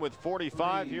 4, Done with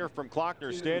 45 here from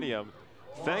Klockner Stadium.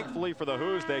 Thankfully for the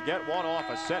Hoos, they get one off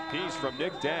a set piece from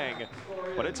Nick Dang,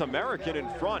 but it's American in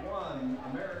front.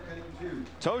 American 2.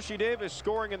 Toshi Davis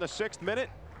scoring in the 6th minute.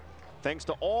 Thanks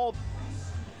to all.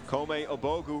 Kome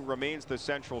Obogu remains the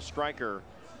central striker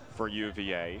for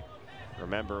UVA.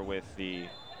 Remember, with the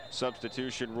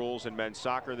substitution rules in men's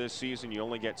soccer this season, you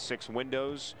only get 6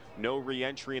 windows, no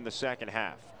re-entry in the second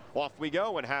half. Off we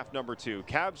go in half number 2.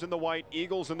 Cavs in the white,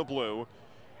 Eagles in the blue.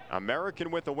 American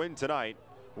with a win tonight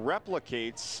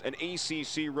replicates an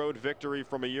ACC road victory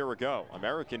from a year ago.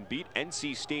 American beat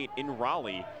NC State in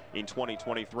Raleigh in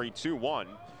 2023 2-1.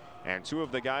 And 2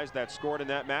 of the guys that scored in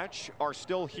that match are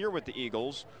still here with the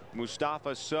Eagles,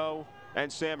 Mustafa Sow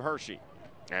and Sam Hershey.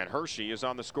 And Hershey is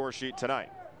on the score sheet tonight.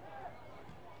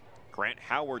 Grant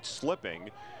Howard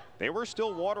slipping. They were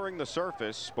still watering the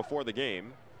surface before the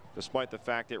game, despite the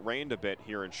fact it rained a bit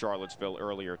here in Charlottesville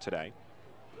earlier today,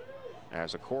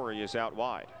 as Corey is out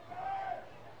wide.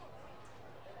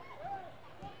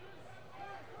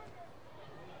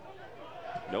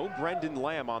 No Brendan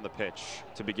Lamb on the pitch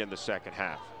to begin the second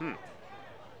half.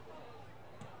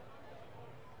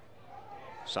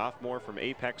 Sophomore from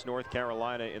Apex, North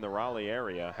Carolina in the Raleigh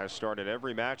area has started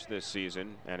every match this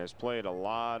season and has played a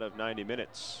lot of 90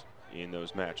 minutes in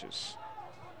those matches.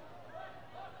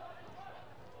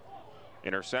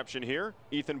 Interception here,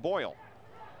 Ethan Boyle,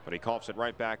 but he coughs it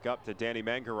right back up to Danny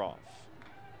Mangarov.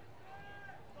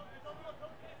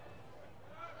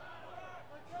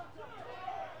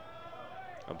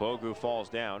 Obogu falls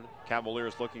down.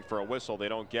 Cavaliers looking for a whistle. They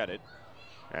don't get it,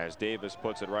 as Davis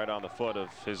puts it right on the foot of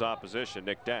his opposition,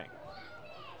 Nick Dang.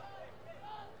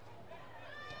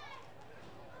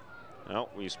 Well,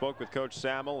 we spoke with Coach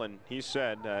Sammel, and he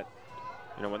said that,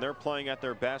 you know, when they're playing at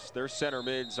their best, their center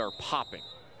mids are popping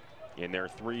in their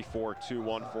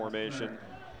 3-4-2-1 formation.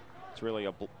 It's really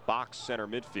a box center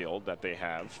midfield that they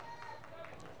have,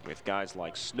 with guys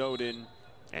like Snowden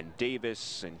and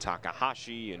Davis and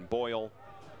Takahashi and Boyle.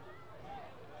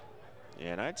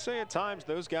 And I'd say at times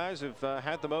those guys have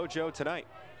had the mojo tonight.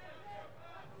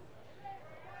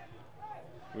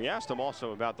 We asked him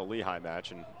also about the Lehigh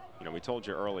match, and you know, we told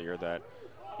you earlier that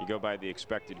you go by the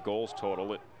expected goals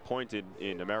total. It pointed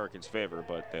in American's favor,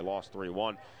 but they lost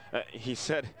 3-1. He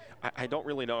said, I don't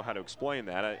really know how to explain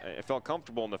that. I felt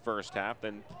comfortable in the first half,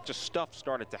 then just stuff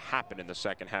started to happen in the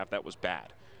second half that was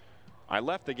bad. I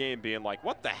left the game being like,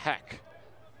 what the heck?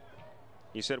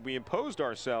 He said, we imposed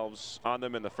ourselves on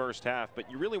them in the first half, but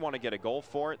you really want to get a goal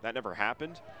for it. That never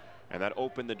happened, and that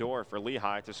opened the door for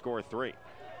Lehigh to score 3.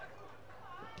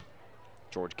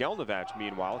 George Gelnevach,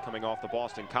 meanwhile, coming off the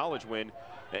Boston College win,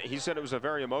 he said it was a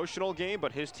very emotional game,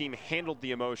 but his team handled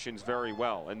the emotions very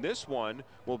well. And this one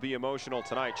will be emotional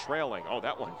tonight, trailing. Oh,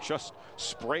 that one just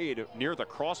sprayed near the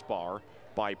crossbar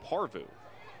by Parvu.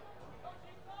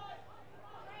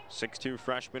 6'2"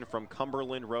 freshman from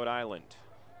Cumberland, Rhode Island.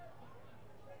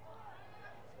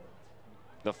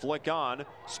 The flick on,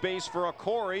 space for a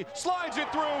Corey, slides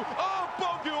it through. Oh,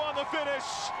 Bogu on the finish.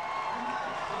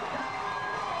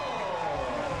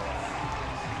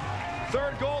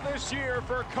 Third goal this year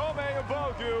for Kome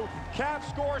Obogu. Cavs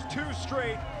scores 2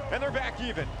 straight, and they're back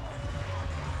even.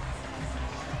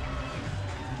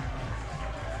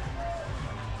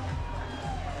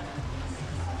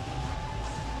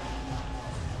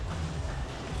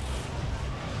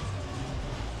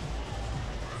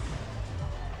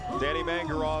 Danny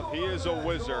Mangarov, he is a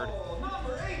wizard.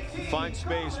 Finds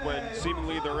space when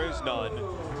seemingly there is none.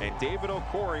 And David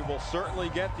O'Corey will certainly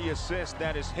get the assist.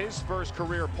 That is his first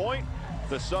career point.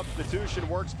 The substitution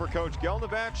works for Coach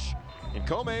Gelnevach. And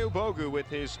Kome Ubogu with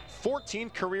his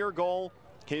 14th career goal,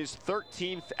 his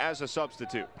 13th as a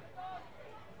substitute.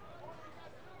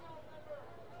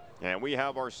 And we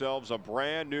have ourselves a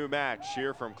brand new match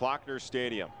here from Klockner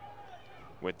Stadium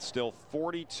with still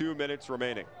 42 minutes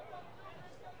remaining.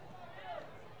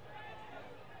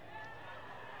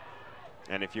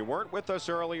 And if you weren't with us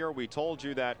earlier, we told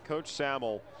you that Coach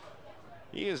Sammel,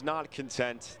 he is not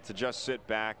content to just sit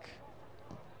back,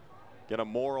 get a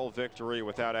moral victory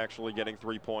without actually getting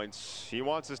 3 points. He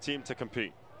wants his team to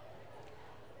compete.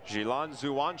 Jilan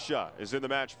Zuwansha is in the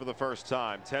match for the first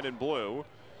time, 10 in blue.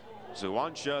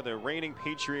 Zuwansha, the reigning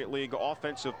Patriot League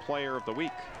Offensive Player of the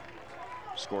Week,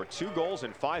 scored 2 goals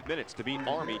in 5 minutes to beat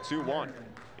Army 2-1,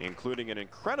 including an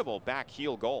incredible back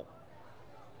heel goal.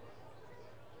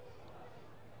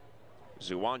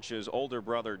 Zuwansha's older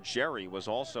brother Jerry was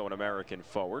also an American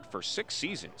forward for 6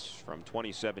 seasons from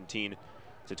 2017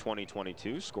 to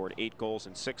 2022, scored 8 goals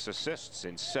and 6 assists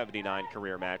in 79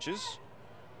 career matches.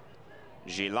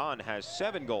 Jilan has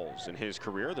 7 goals in his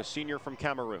career, the senior from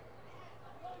Cameroon.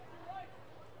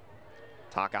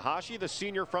 Takahashi, the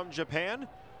senior from Japan,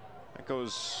 that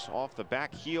goes off the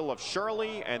back heel of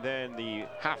Shirley, and then the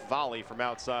half volley from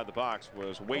outside the box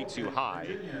was way too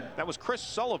high. That was Chris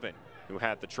Sullivan who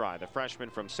had the try, the freshman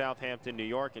from Southampton, New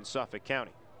York, in Suffolk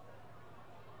County.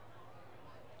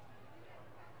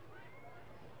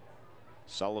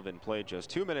 Sullivan played just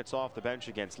 2 minutes off the bench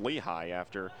against Lehigh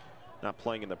after not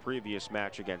playing in the previous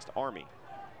match against Army.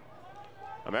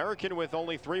 American with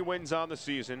only 3 wins on the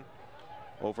season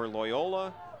over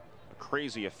Loyola, a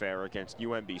crazy affair against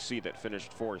UMBC that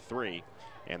finished 4-3,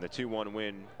 and the 2-1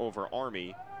 win over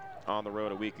Army on the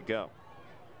road a week ago.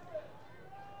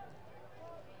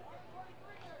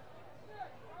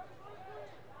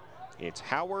 It's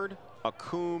Howard,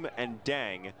 Akum, and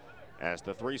Dang as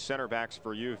the 3 center backs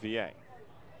for UVA.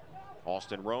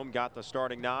 Austin Rome got the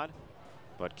starting nod,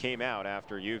 but came out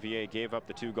after UVA gave up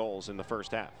the 2 goals in the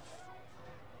first half.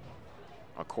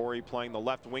 O'Corey playing the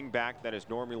left wing back that is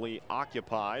normally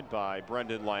occupied by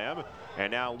Brendan Lamb,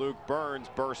 and now Luke Burns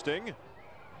bursting,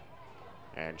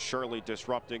 and Shirley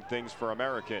disrupting things for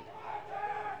American.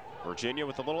 Virginia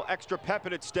with a little extra pep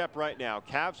in its step right now.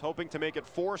 Cavs hoping to make it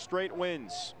 4 straight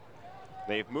wins.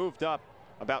 They've moved up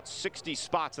about 60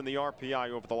 spots in the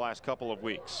RPI over the last couple of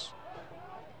weeks.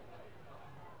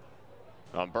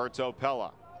 Umberto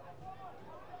Pella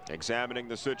examining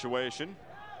the situation.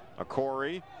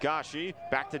 O'Corey, Gashi,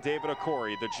 back to David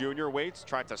O'Corey. The junior waits,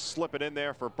 tried to slip it in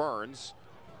there for Burns.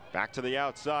 Back to the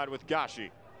outside with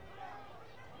Gashi.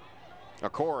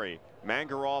 O'Corey,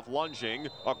 Mangarov lunging.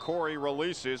 O'Corey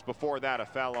releases. Before that, a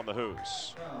foul on the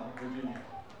Hoos.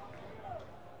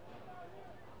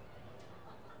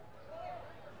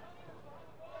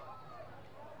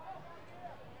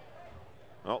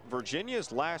 Well,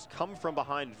 Virginia's last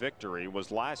come-from-behind victory was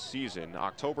last season,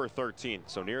 October 13th,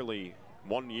 so nearly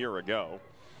 1 year ago,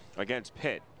 against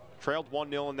Pitt. Trailed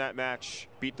 1-0 in that match,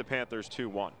 beat the Panthers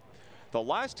 2-1. The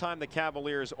last time the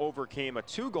Cavaliers overcame a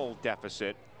 2-goal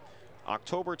deficit,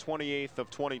 October 28th of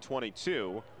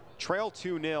 2022, trailed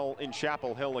 2-0 in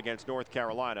Chapel Hill against North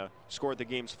Carolina, scored the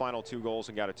game's final 2 goals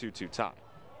and got a 2-2 tie.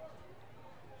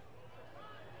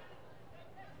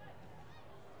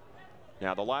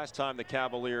 Now, the last time the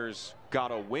Cavaliers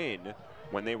got a win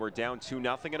when they were down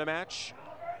 2-0 in a match,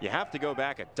 you have to go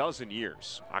back a dozen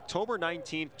years. October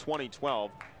 19th,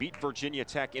 2012, beat Virginia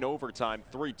Tech in overtime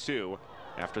 3-2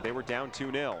 after they were down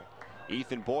 2-0.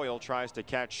 Ethan Boyle tries to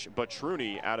catch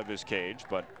Batruni out of his cage,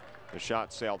 but the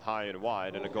shot sailed high and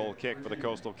wide, and a goal kick for the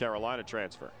Coastal Carolina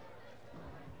transfer.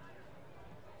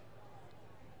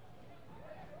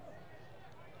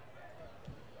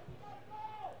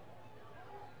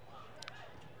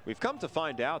 We've come to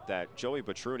find out that Joey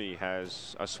Batruni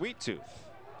has a sweet tooth.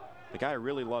 The guy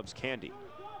really loves candy.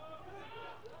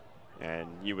 And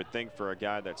you would think for a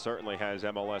guy that certainly has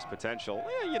MLS potential,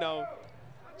 you know,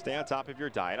 stay on top of your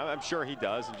diet. I'm sure he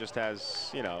does and just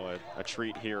has, you know, a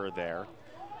treat here or there.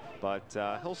 But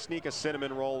he'll sneak a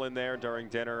cinnamon roll in there during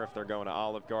dinner if they're going to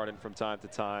Olive Garden from time to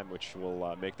time, which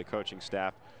will make the coaching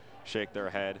staff shake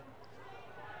their head.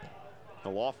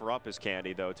 He'll offer up his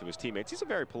candy, though, to his teammates. He's a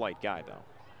very polite guy, though.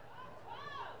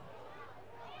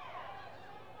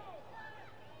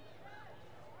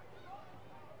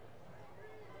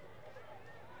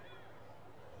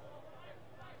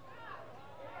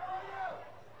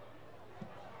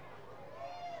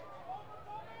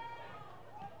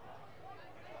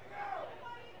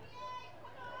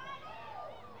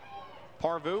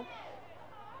 Parvu.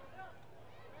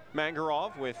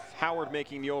 Mangarov with Howard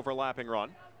making the overlapping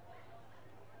run.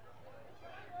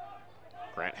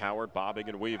 Grant Howard bobbing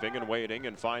and weaving and waiting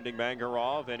and finding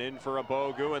Mangarov and in for a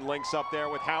Bogu and links up there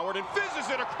with Howard and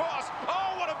fizzes it across.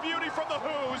 Oh, what a beauty from the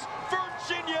Who's.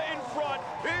 Virginia in front.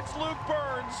 It's Luke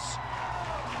Burns.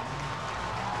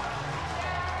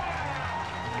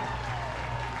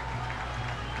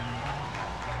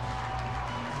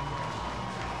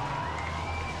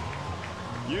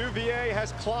 UVA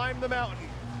has climbed the mountain.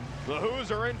 The Who's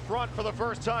are in front for the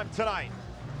first time tonight.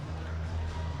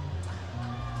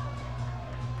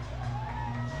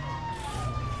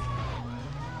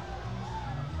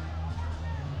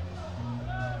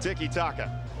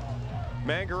 Tiki-taka.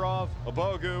 Mangarov,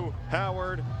 Abogu,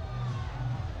 Howard,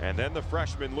 and then the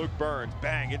freshman Luke Burns,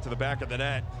 bang into the back of the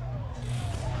net.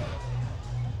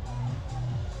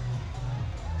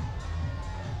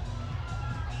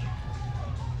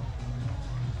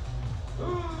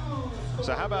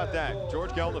 So how about that?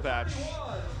 George Geldovach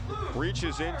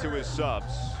reaches into his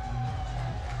subs.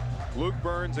 Luke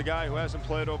Burns, a guy who hasn't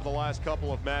played over the last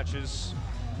couple of matches.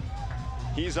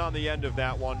 He's on the end of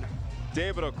that one.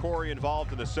 David Okori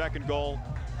involved in the second goal.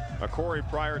 Okori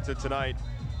prior to tonight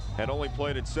had only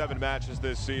played in 7 matches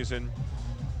this season.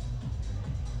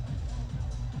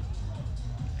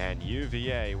 And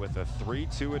UVA with a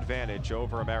 3-2 advantage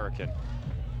over American.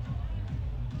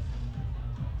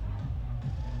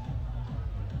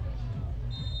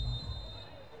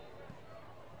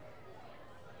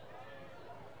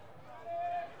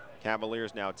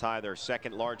 Cavaliers now tie their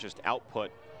second largest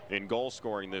output in goal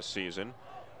scoring this season.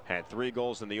 Had 3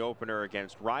 goals in the opener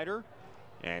against Ryder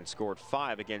and scored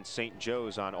 5 against St.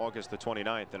 Joe's on August the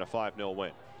 29th in a 5-0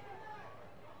 win.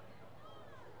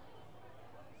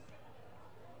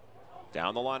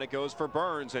 Down the line it goes for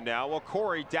Burns, and now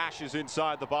Okori dashes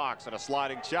inside the box and a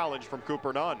sliding challenge from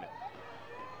Cooper Nunn.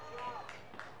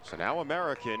 So now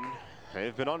American,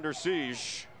 they've been under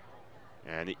siege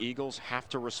and the Eagles have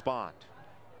to respond.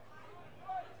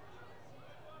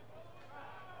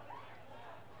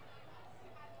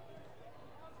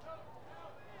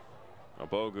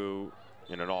 Abogu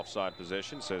in an offside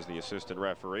position, says the assistant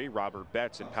referee. Robert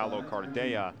Betts and Paulo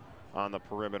Cardea on the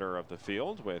perimeter of the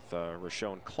field with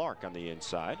Rashawn Clark on the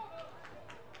inside.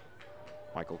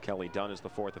 Michael Kelly Dunn is the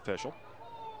 4th official.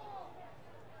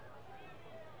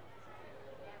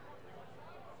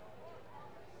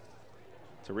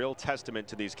 It's a real testament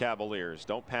to these Cavaliers.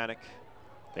 Don't panic.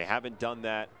 They haven't done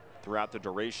that throughout the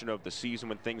duration of the season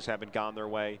when things haven't gone their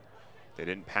way. They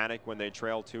didn't panic when they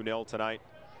trailed 2-0 tonight.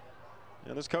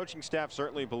 And this coaching staff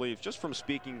certainly believes, just from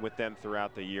speaking with them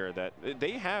throughout the year, that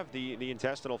they have the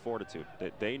intestinal fortitude.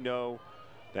 That they know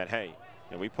that, hey,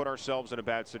 we put ourselves in a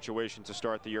bad situation to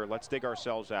start the year. Let's dig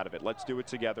ourselves out of it. Let's do it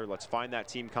together. Let's find that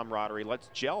team camaraderie. Let's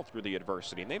gel through the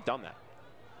adversity. And they've done that.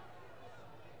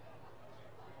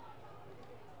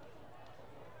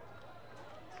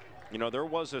 You know, there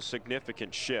was a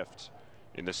significant shift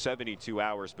in the 72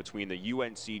 hours between the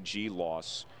UNCG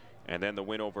loss and then the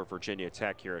win over Virginia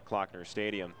Tech here at Klockner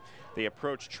Stadium. They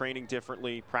approached training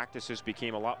differently. Practices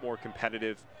became a lot more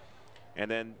competitive. And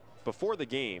then before the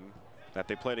game that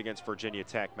they played against Virginia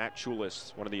Tech, Matt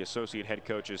Chulis, one of the associate head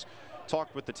coaches,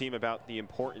 talked with the team about the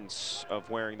importance of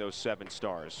wearing those 7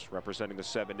 stars, representing the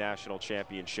 7 national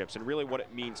championships, and really what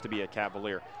it means to be a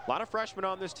Cavalier. A lot of freshmen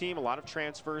on this team, a lot of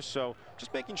transfers, so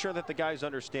just making sure that the guys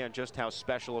understand just how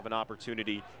special of an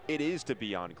opportunity it is to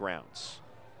be on grounds.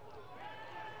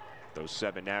 Those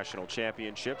 7 national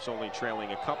championships, only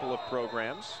trailing a couple of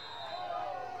programs.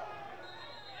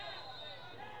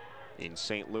 In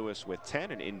St. Louis with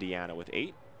 10 and Indiana with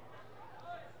 8.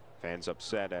 Fans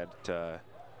upset at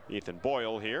Ethan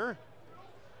Boyle here,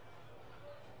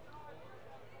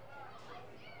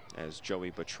 as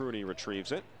Joey Batruni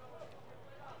retrieves it.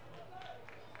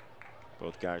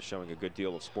 Both guys showing a good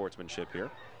deal of sportsmanship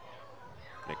here.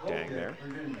 Nick Dang there.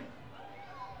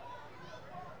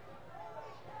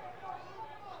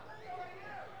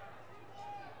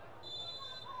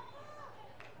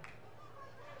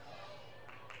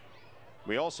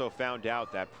 We also found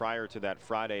out that prior to that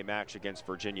Friday match against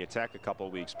Virginia Tech a couple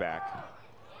weeks back,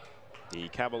 the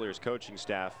Cavaliers coaching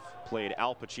staff played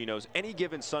Al Pacino's Any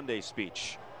Given Sunday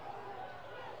speech.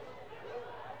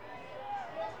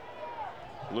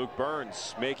 Luke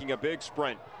Burns making a big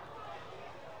sprint.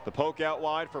 The poke out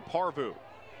wide for Parvu.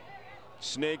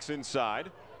 Snakes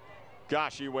inside.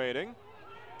 Gashi waiting.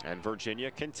 And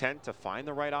Virginia content to find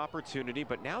the right opportunity,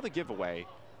 but now the giveaway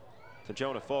to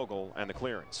Jonah Fogle and the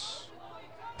clearance.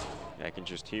 I can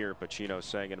just hear Pacino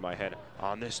saying in my head,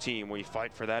 on this team we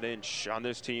fight for that inch. On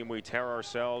this team we tear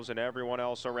ourselves and everyone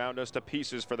else around us to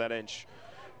pieces for that inch.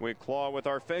 We claw with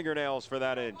our fingernails for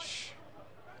that inch.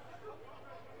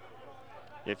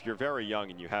 If you're very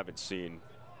young and you haven't seen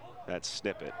that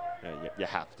snippet, you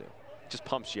have to. It just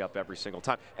pumps you up every single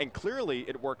time. And clearly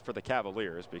it worked for the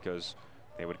Cavaliers, because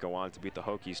they would go on to beat the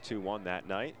Hokies 2-1 that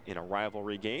night in a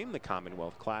rivalry game, the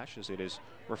Commonwealth Clash as it is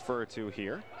referred to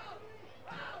here.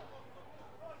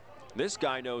 This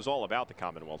guy knows all about the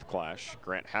Commonwealth Clash.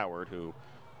 Grant Howard, who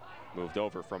moved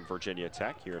over from Virginia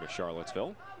Tech here to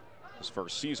Charlottesville. His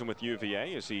first season with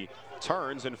UVA, as he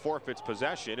turns and forfeits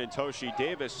possession, and Toshi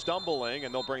Davis stumbling,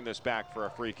 and they'll bring this back for a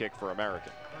free kick for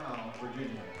American.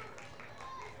 Virginia.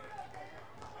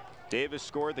 Davis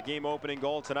scored the game opening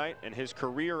goal tonight and his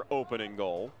career opening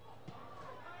goal.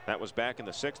 That was back in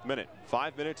the 6th minute,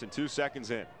 5 minutes and 2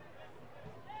 seconds in.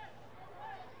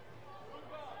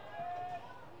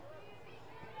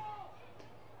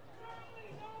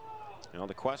 Now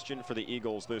the question for the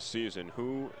Eagles this season,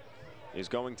 who is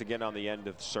going to get on the end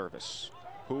of service?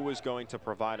 Who is going to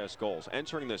provide us goals?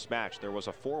 Entering this match, there was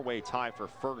a 4-way tie for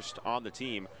first on the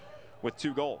team with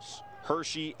 2 goals.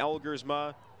 Hershey,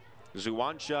 Elgersma,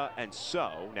 Zuancha, and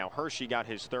So. Now Hershey got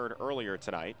his 3rd earlier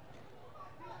tonight,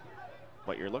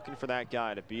 but you're looking for that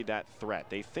guy to be that threat.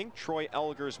 They think Troy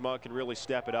Elgersma can really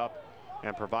step it up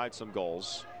and provide some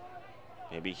goals.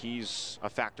 Maybe he's a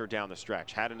factor down the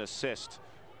stretch. Had an assist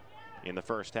in the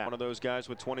first half. One of those guys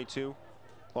with 22,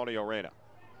 Claudio Reyna.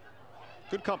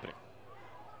 Good company.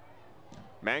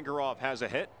 Mangarov has a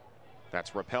hit.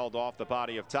 That's repelled off the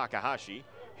body of Takahashi.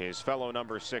 His fellow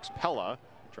number 6, Pella,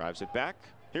 drives it back.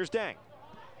 Here's Dang.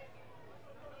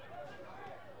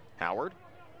 Howard.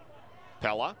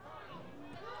 Pella.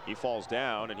 He falls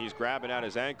down and he's grabbing at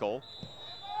his ankle.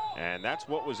 And that's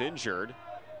what was injured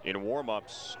in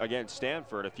warm-ups against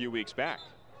Stanford a few weeks back.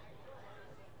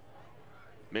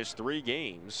 Missed 3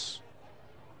 games.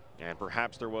 And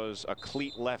perhaps there was a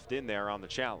cleat left in there on the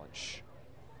challenge.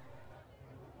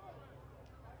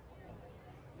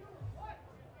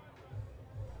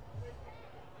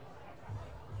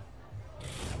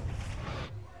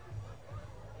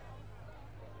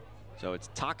 So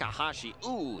it's Takahashi.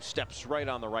 Ooh, steps right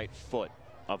on the right foot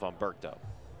of Umberto.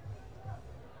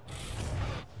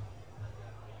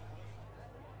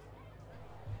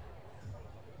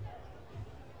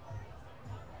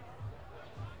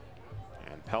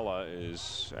 And Pella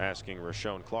is asking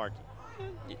Rashawn Clark,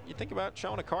 you think about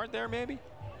showing a card there maybe?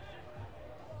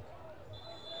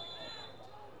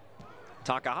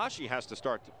 Takahashi has to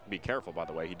start to be careful, by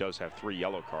the way. He does have 3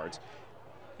 yellow cards.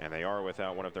 And they are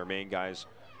without one of their main guys,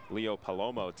 Leo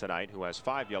Palomo, tonight, who has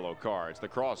 5 yellow cards. The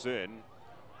cross in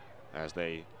as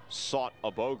they sought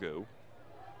Abogu.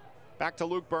 Back to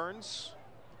Luke Burns.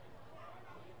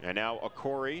 And now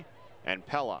Okori and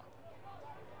Pella.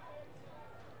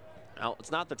 Now,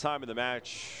 it's not the time of the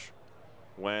match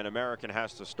when American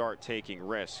has to start taking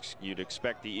risks. You'd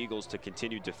expect the Eagles to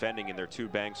continue defending in their 2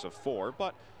 banks of 4,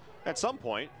 but at some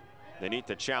point, they need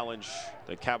to challenge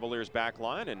the Cavaliers' back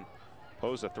line and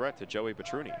pose a threat to Joey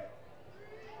Petruni.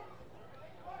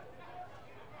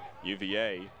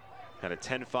 UVA had a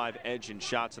 10-5 edge in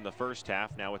shots in the first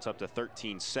half. Now it's up to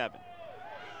 13-7.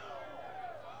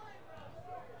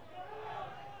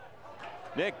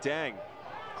 Nick Dang,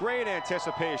 great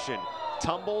anticipation.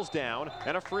 Tumbles down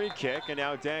and a free kick. And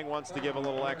now Dang wants to give a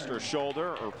little extra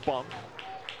shoulder or bump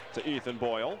to Ethan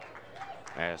Boyle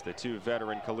as the 2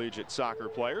 veteran collegiate soccer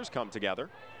players come together.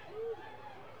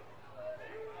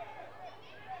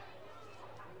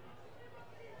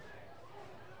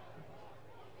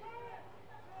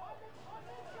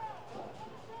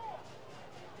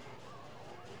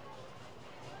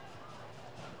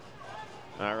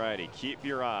 All righty, keep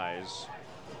your eyes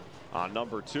on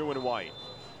number 2 in white.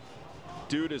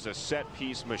 Dude is a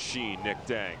set-piece machine, Nick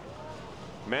Dang.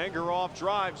 Mangarov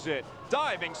drives it.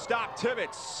 Diving stop,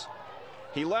 Tibbetts.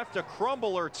 He left a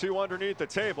crumble or 2 underneath the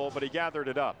table, but he gathered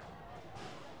it up.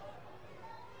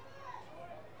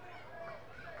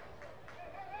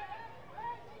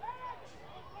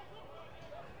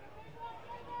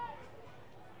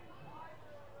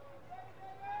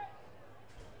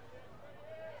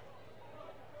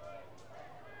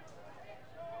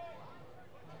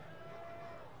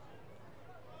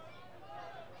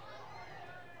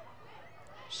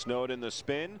 Snowed in the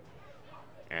spin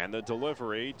and the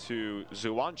delivery to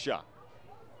Zuancha.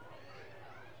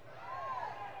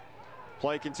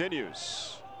 Play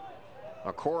continues.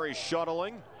 Okori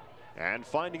shuttling and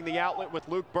finding the outlet with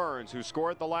Luke Burns, who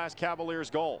scored the last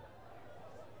Cavaliers goal.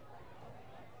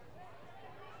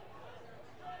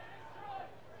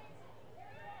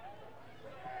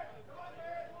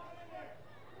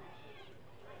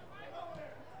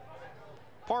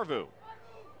 Parvu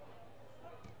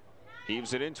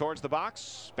heaves it in towards the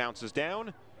box, bounces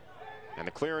down, and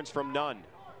the clearance from Nunn.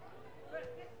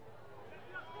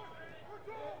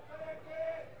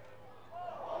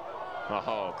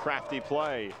 Oh, crafty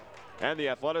play. And the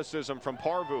athleticism from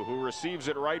Parvu, who receives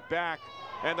it right back.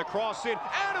 And the cross in,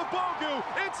 and a Bogu.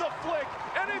 It's a flick,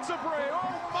 and it's a break.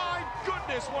 Oh my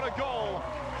goodness, what a goal.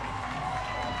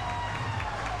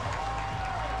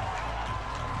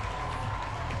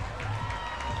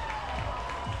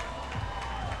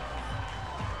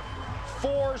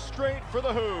 Four straight for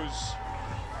the Who's.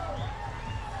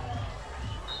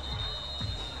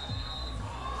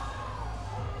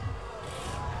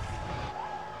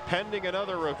 Pending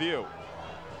another review.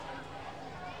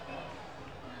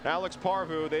 Alex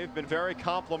Parvu, they've been very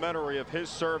complimentary of his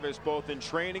service both in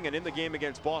training and in the game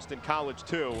against Boston College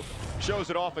too. Shows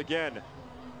it off again.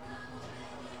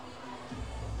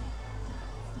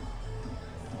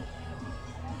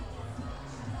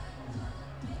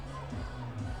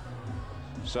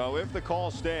 So if the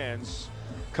call stands,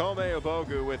 Kome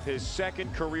Obogu with his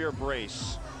second career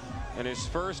brace and his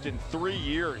first in 3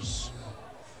 years.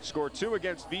 Scored 2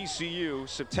 against VCU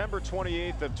September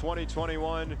 28th of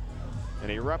 2021,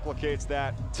 and he replicates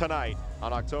that tonight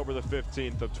on October the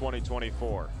 15th of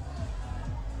 2024.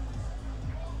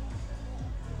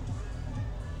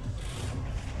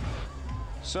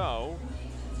 So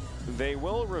they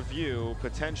will review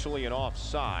potentially an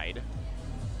offside.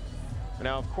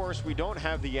 Now, of course, we don't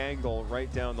have the angle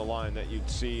right down the line that you'd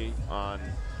see on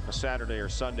a Saturday or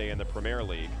Sunday in the Premier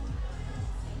League.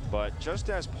 But just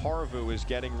as Parvu is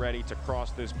getting ready to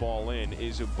cross this ball in,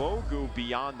 is Obogu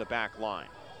beyond the back line?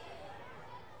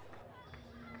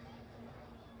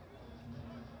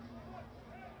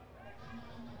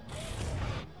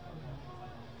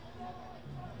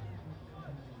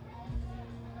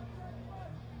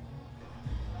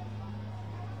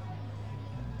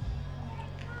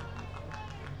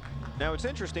 Now it's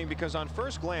interesting because on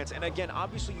first glance, and again,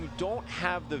 obviously you don't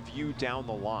have the view down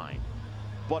the line,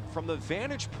 but from the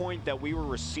vantage point that we were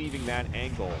receiving that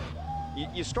angle,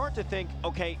 you start to think,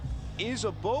 okay, is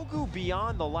Obogu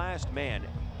beyond the last man?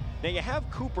 Now you have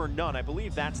Cooper Nunn, I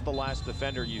believe that's the last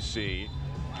defender you see,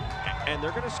 and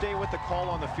they're going to stay with the call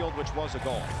on the field, which was a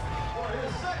goal. For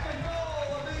his second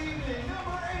goal of the evening,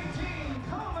 number 18,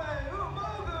 Kome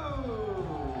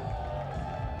Obogu.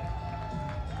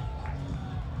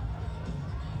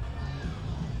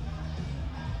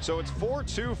 So it's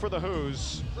 4-2 for the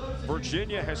Who's.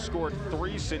 Virginia has scored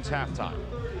 3 since halftime.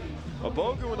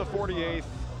 Obogu in the 48th,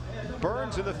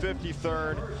 Burns in the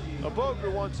 53rd,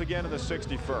 Obogu once again in the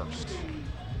 61st.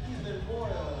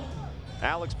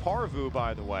 Alex Parvu,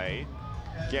 by the way,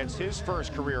 gets his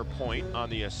first career point on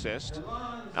the assist.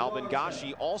 Alvin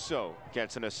Gashi also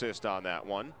gets an assist on that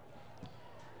one.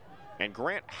 And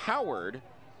Grant Howard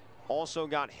also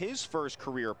got his first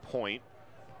career point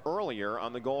earlier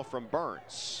on the goal from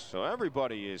Burns. So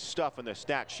everybody is stuffing the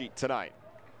stat sheet tonight.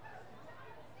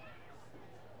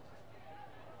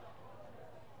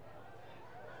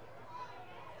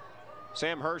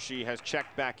 Sam Hershey has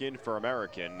checked back in for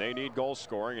American. They need goal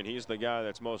scoring, and he's the guy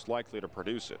that's most likely to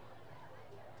produce it.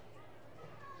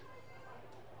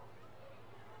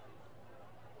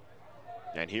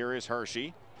 And here is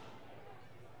Hershey,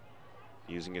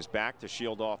 using his back to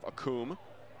shield off Akum.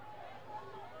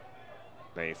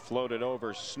 They floated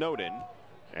over Snowden,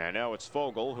 and now it's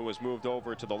Fogle who has moved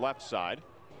over to the left side.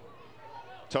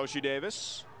 Toshi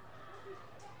Davis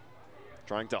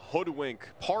trying to hoodwink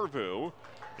Parvu.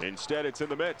 Instead, it's in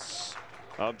the midst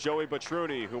of Joey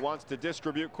Batruni, who wants to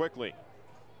distribute quickly.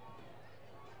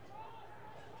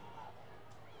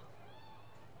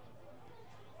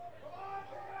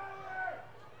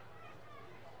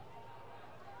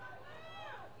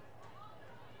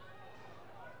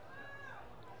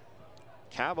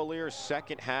 Cavaliers'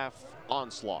 second half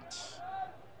onslaught.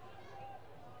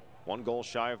 1 goal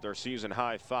shy of their season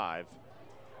high 5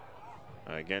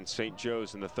 against St.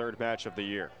 Joe's in the 3rd match of the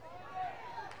year.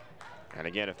 And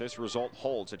again, if this result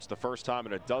holds, it's the first time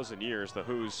in a dozen years the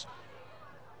Who's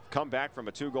come back from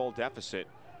a 2-goal deficit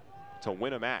to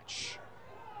win a match.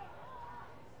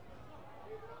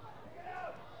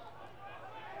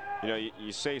 You know,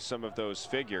 you say some of those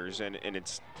figures, and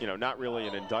it's, you know, not really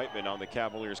an indictment on the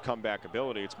Cavaliers' comeback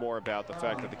ability. It's more about the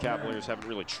fact that the Cavaliers haven't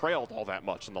really trailed all that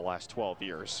much in the last 12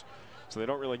 years. So they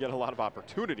don't really get a lot of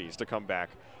opportunities to come back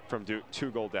from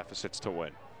 2-goal deficits to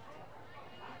win.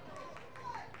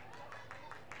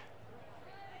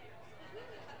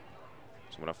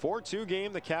 So in a 4-2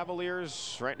 game, the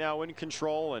Cavaliers right now in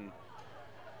control, and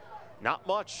not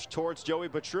much towards Joey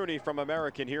Batruni from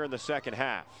American here in the second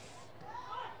half.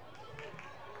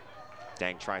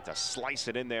 Dang tried to slice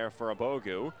it in there for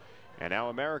Obogu. And now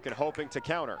American hoping to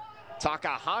counter.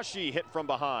 Takahashi hit from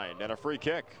behind and a free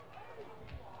kick.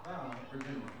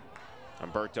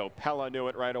 Umberto Pella knew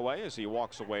it right away as he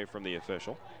walks away from the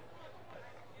official.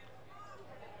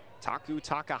 Taku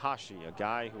Takahashi, a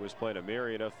guy who has played a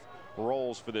myriad of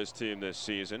roles for this team this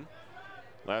season.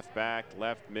 Left back,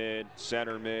 left mid,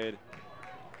 center mid.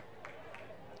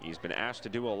 He's been asked to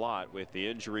do a lot with the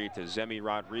injury to Zemi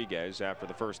Rodriguez after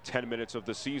the first 10 minutes of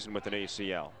the season with an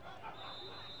ACL.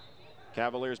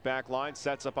 Cavaliers back line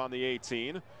sets up on the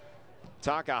 18.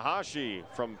 Takahashi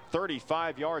from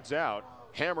 35 yards out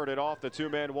hammered it off the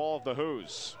two-man wall of the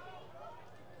Who's.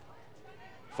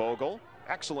 Fogel,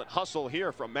 excellent hustle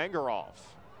here from Mangarov.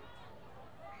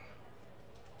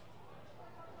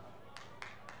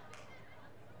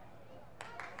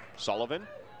 Sullivan,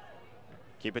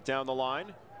 keep it down the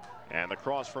line. And the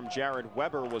cross from Jared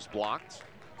Weber was blocked.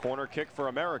 Corner kick for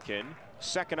American.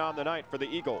 Second on the night for the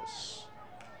Eagles.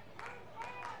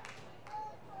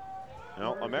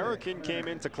 Now, American came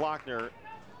into Klockner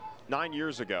 9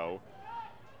 years ago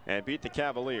and beat the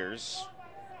Cavaliers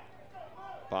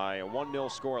by a 1-0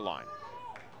 scoreline.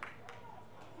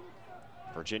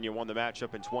 Virginia won the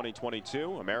matchup in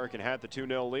 2022. American had the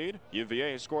 2-0 lead.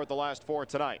 UVA scored the last 4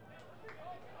 tonight.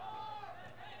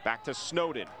 Back to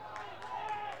Snowden.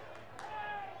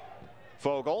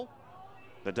 Fogel,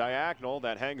 the diagonal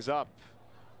that hangs up.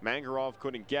 Mangarov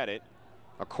couldn't get it.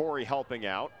 Akori helping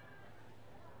out.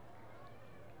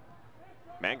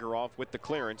 Mangarov with the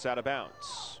clearance out of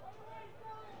bounds.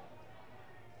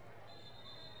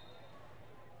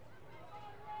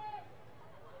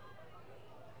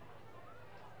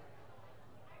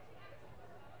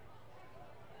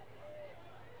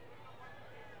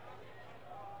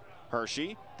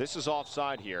 Hershey, this is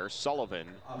offside here. Sullivan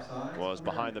was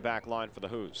behind the back line for the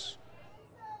Who's.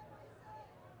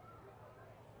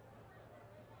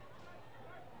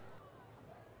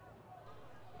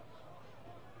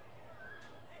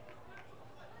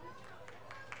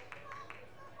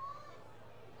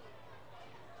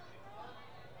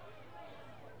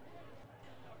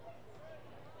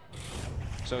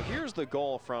 So here's the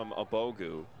goal from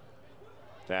Obogu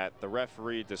that the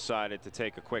referee decided to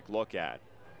take a quick look at.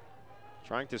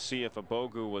 Trying to see if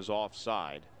Obogu was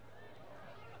offside.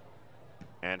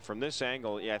 And from this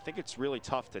angle, yeah, I think it's really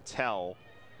tough to tell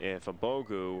if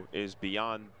Obogu is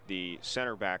beyond the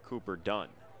center back Cooper Dunn.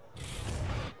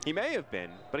 He may have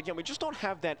been, but again, we just don't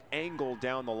have that angle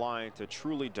down the line to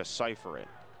truly decipher it.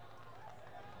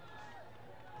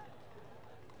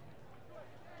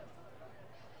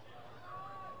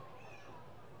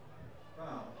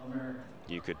 Wow, American.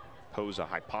 You could pose a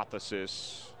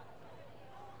hypothesis.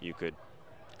 You could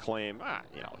claim,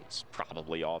 you know, it's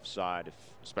probably offside,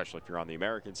 especially if you're on the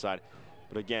American side.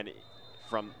 But again,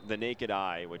 from the naked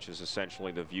eye, which is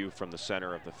essentially the view from the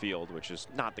center of the field, which is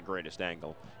not the greatest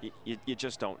angle, you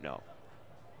just don't know.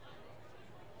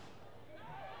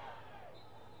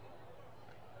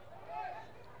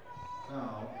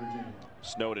 Now, Virginia.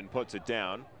 Snowden puts it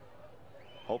down,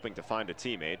 hoping to find a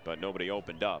teammate, but nobody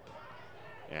opened up.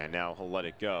 And now he'll let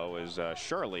it go as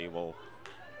Shirley will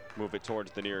move it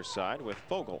towards the near side with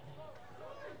Fogel.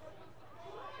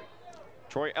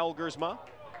 Troy Elgersma.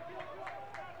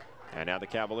 And now the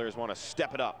Cavaliers want to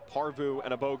step it up. Parvu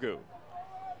and Obogu.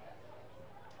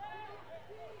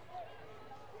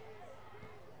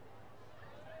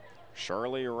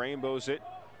 Shirley rainbows it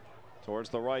towards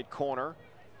the right corner.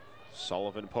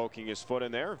 Sullivan poking his foot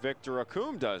in there. Victor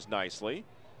Akum does nicely.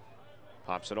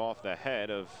 Pops it off the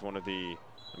head of one of the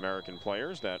American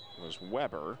players. That was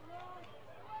Weber.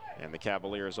 And the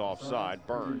Cavaliers offside.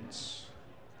 Burns.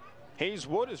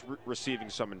 Hayeswood is receiving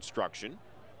some instruction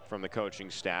from the coaching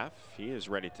staff. He is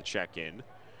ready to check in.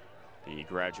 The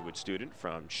graduate student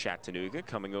from Chattanooga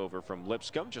coming over from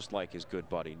Lipscomb, just like his good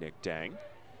buddy Nick Dang.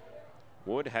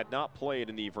 Wood had not played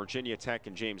in the Virginia Tech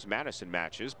and James Madison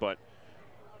matches, but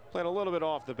played a little bit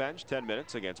off the bench, 10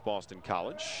 minutes against Boston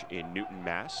College in Newton,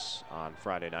 Mass on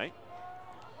Friday night.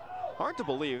 Hard to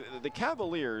believe, the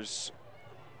Cavaliers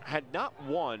had not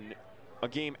won a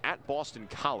game at Boston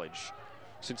College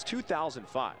since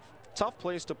 2005. Tough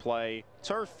place to play,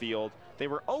 turf field. They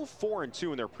were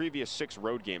 0-4-2 in their previous 6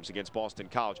 road games against Boston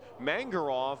College.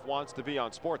 Mangarov wants to be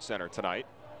on SportsCenter tonight.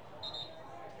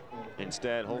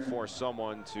 Instead, he'll force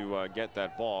someone to get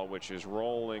that ball, which is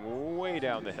rolling way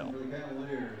down the hill.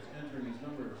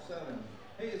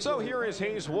 So here is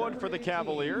Hayeswood for the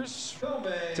Cavaliers,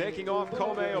 taking off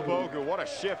Kome Obogu. What a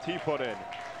shift he put in.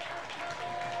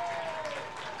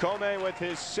 Kome with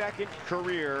his second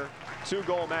career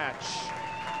 2-goal match.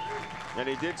 And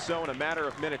he did so in a matter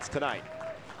of minutes tonight.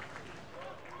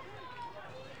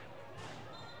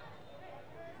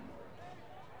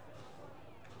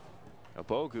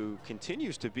 Ubogu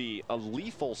continues to be a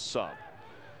lethal sub.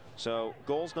 So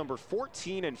goals number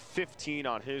 14 and 15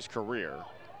 on his career,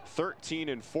 13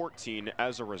 and 14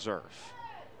 as a reserve.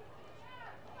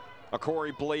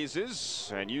 Akori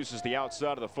blazes and uses the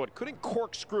outside of the foot. Couldn't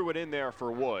corkscrew it in there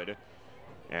for Wood.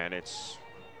 And it's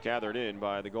gathered in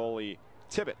by the goalie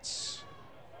Tibbetts.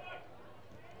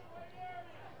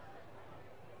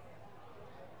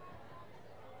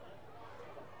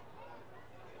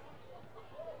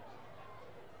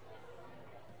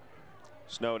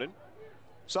 Snowden.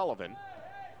 Sullivan.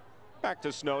 Back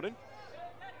to Snowden.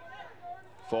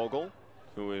 Fogle,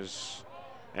 who is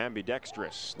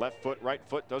ambidextrous. Left foot, right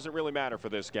foot, doesn't really matter for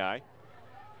this guy.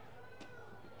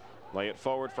 Lay it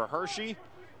forward for Hershey.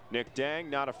 Nick Dang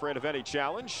not afraid of any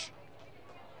challenge.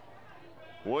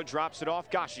 Wood drops it off.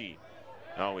 Gashi.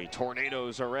 Oh, he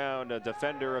tornadoes around a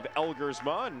defender of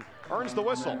Elgersma and earns the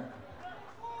whistle.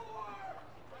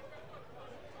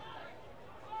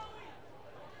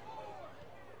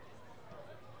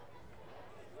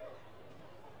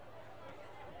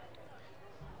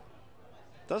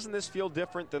 Doesn't this feel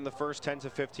different than the first 10 to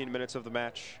 15 minutes of the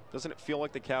match? Doesn't it feel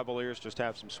like the Cavaliers just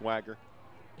have some swagger?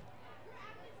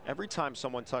 Every time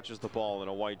someone touches the ball in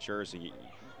a white jersey,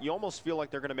 you almost feel like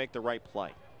they're going to make the right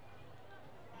play.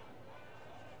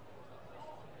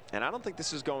 And I don't think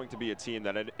this is going to be a team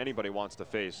that anybody wants to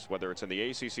face, whether it's in the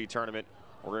ACC tournament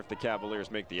or if the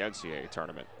Cavaliers make the NCAA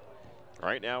tournament.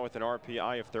 Right now with an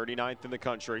RPI of 39th in the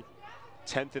country,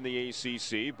 10th in the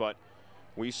ACC, but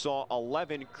we saw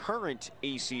 11 current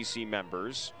ACC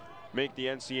members make the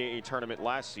NCAA tournament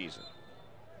last season.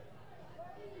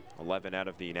 11 out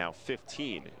of the now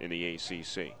 15 in the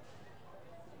ACC.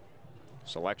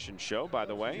 Selection show, by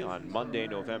the way, on Monday,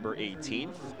 November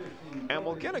 18th. And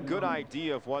we'll get a good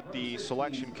idea of what the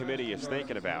selection committee is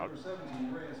thinking about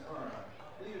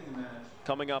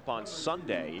coming up on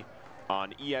Sunday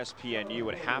on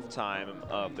ESPNU at halftime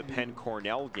of the Penn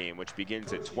Cornell game, which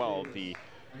begins at 12. The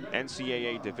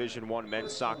NCAA Division I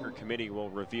Men's Soccer Committee will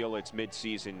reveal its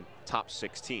midseason top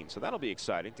 16. So that'll be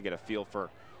exciting to get a feel for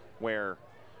where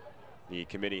the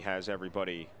committee has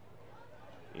everybody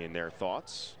in their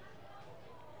thoughts.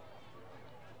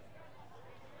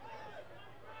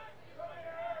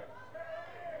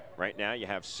 Right now you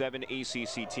have 7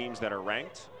 ACC teams that are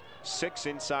ranked, 6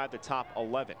 inside the top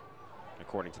 11,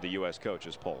 according to the U.S.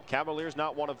 coaches poll. Cavaliers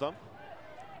not one of them.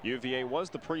 UVA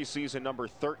was the preseason number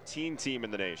 13 team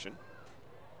in the nation.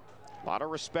 A lot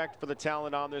of respect for the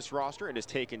talent on this roster. It has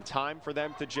taken time for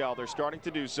them to gel. They're starting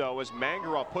to do so as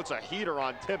Mangarov puts a heater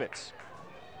on Tibbetts.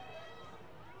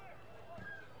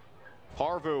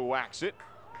 Parvu whacks it.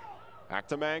 Back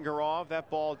to Mangarov. That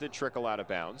ball did trickle out of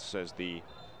bounds, says the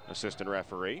assistant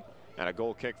referee. And a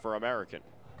goal kick for American.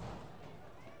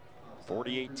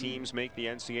 48 teams make the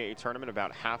NCAA tournament.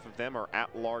 About half of them are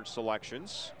at-large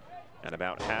selections. And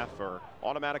about half are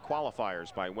automatic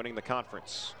qualifiers by winning the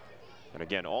conference. And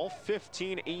again, all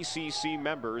 15 ACC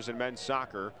members in men's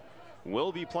soccer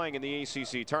will be playing in the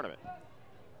ACC tournament,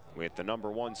 with the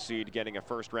 #1 seed getting a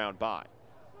first-round bye.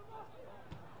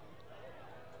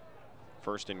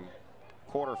 First and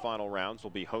quarterfinal rounds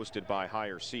will be hosted by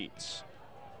higher seeds.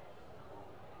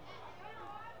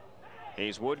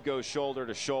 Hayes Wood goes shoulder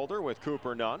to shoulder with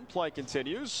Cooper Nunn. Play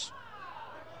continues.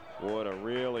 Wood a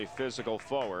really physical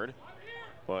forward,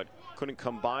 but couldn't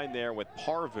combine there with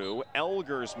Parvu.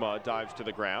 Elgersma dives to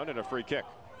the ground and a free kick.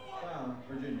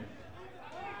 Virginia.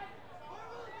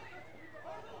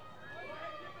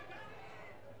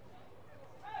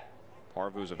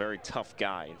 Parvu's a very tough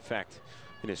guy. In fact,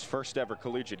 in his first ever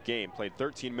collegiate game, played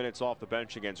 13 minutes off the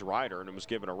bench against Ryder and was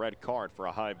given a red card for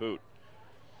a high boot.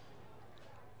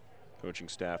 Coaching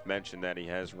staff mentioned that he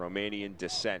has Romanian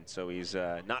descent, so he's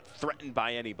not threatened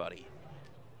by anybody.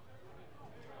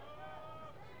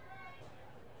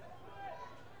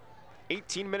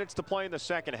 $18 minutes to play in the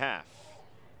second half.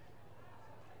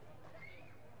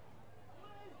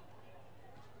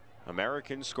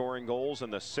 Americans scoring goals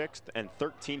in the 6th and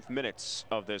 13th minutes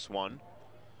of this one,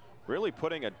 really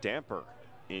putting a damper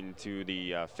into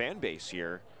the fan base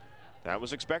here. That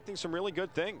was expecting some really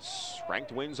good things.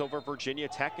 Ranked wins over Virginia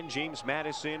Tech and James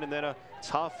Madison, and then a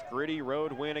tough, gritty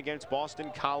road win against Boston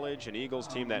College, an Eagles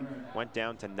team that went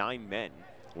down to 9 men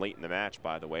late in the match,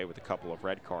 by the way, with a couple of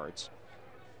red cards.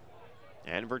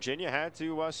 And Virginia had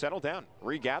to settle down,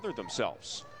 regather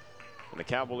themselves. And the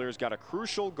Cavaliers got a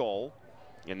crucial goal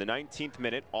in the 19th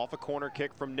minute off a corner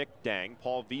kick from Nick Dang.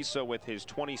 Paul Visa with his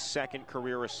 22nd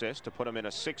career assist to put him in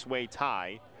a 6-way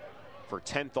tie for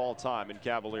 10th all-time in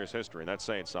Cavaliers history. And that's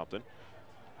saying something.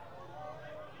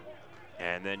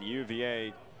 And then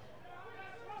UVA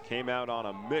came out on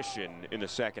a mission in the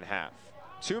second half.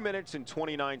 2 minutes and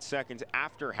 29 seconds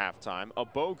after halftime.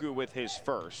 Obogu with his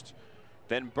first.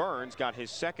 Then Burns got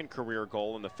his second career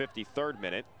goal in the 53rd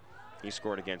minute. He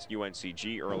scored against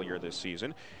UNCG earlier this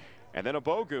season. And then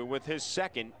Obogu with his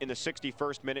second in the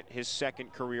 61st minute, his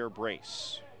second career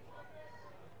brace.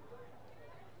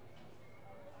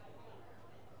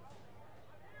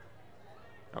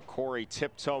 Now Corey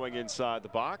tiptoeing inside the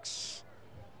box.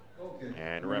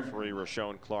 And referee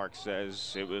Rashawn Clark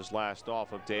says it was last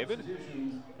off of David,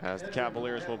 as the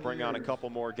Cavaliers will bring on a couple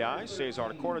more guys.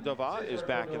 Cesar Cordova is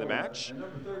back in the match.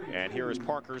 And here is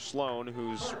Parker Sloan,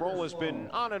 whose role has been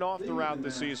on and off throughout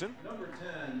the season,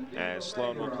 as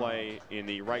Sloan will play in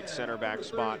the right center back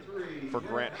spot for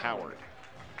Grant Howard.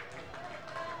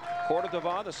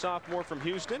 Cordova, the sophomore from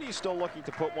Houston, he's still looking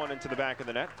to put one into the back of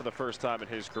the net for the first time in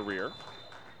his career.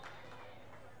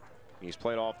 He's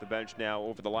played off the bench now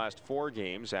over the last 4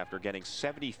 games after getting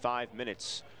 75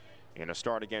 minutes in a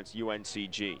start against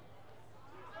UNCG.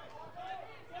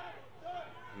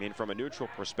 I mean, from a neutral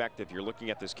perspective, you're looking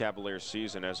at this Cavaliers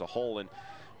season as a whole, and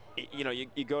you know,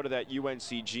 you go to that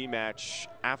UNCG match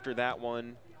after that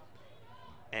one,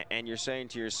 and you're saying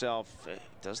to yourself,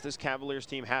 does this Cavaliers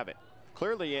team have it?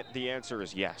 Clearly, the answer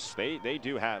is yes. They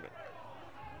do have it.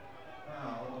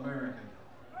 Wow, American.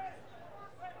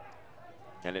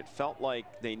 And it felt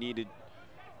like they needed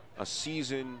a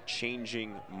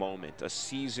season-changing moment, a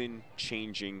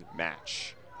season-changing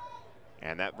match.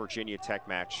 And that Virginia Tech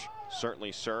match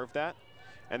certainly served that.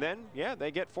 And then, yeah,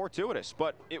 they get fortuitous.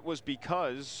 But it was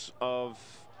because of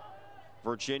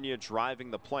Virginia driving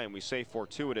the play. And we say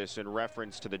fortuitous in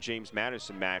reference to the James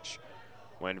Madison match,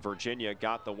 when Virginia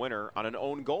got the winner on an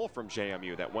own goal from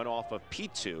JMU that went off of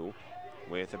P2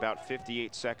 with about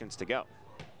 58 seconds to go.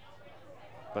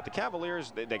 But the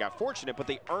Cavaliers, they got fortunate, but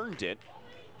they earned it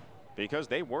because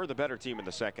they were the better team in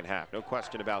the second half. No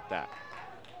question about that.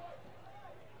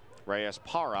 Reyes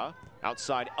Para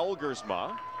outside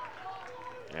Elgersma.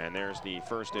 And there's the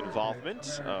first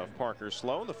involvement of Parker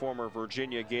Sloan, the former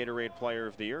Virginia Gatorade Player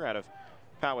of the Year out of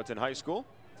Powhatan High School.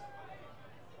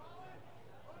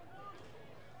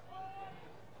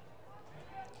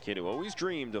 Kid who always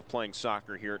dreamed of playing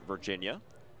soccer here at Virginia.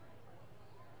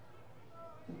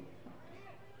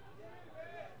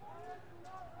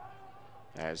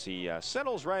 As he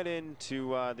settles right into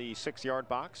the 6-yard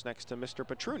box next to Mr.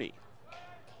 Petruni.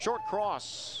 Short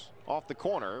cross off the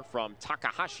corner from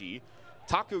Takahashi.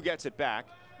 Taku gets it back.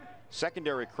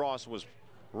 Secondary cross was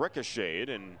ricocheted,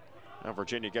 and now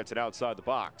Virginia gets it outside the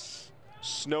box.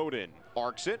 Snowden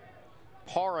arcs it.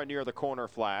 Para near the corner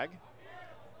flag.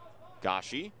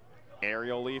 Gashi,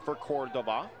 aerial lead for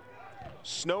Cordova.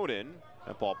 Snowden,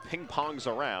 that ball ping-pongs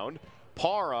around.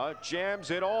 Para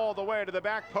jams it all the way to the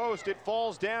back post. It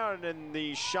falls down, and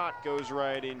the shot goes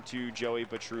right into Joey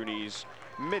Petruni's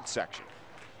midsection.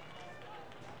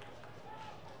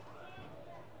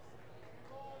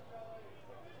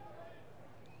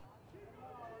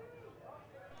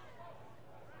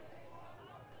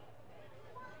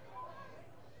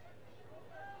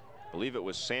 I believe it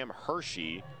was Sam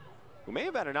Hershey who may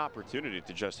have had an opportunity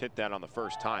to just hit that on the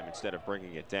first time instead of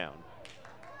bringing it down.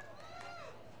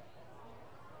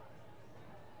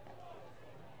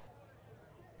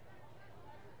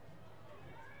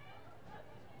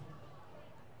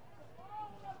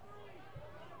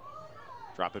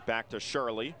 Drop it back to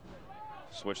Shirley.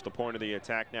 Switch the point of the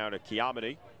attack now to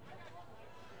Kiamati.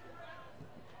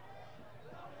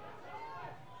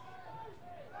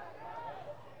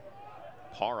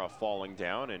 Para falling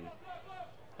down in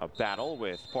a battle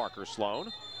with Parker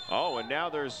Sloan. Oh, and now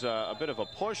there's a bit of a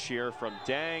push here from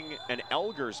Dang and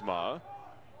Elgersma.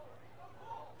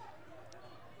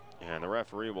 And the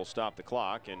referee will stop the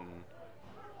clock, and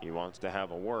he wants to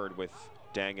have a word with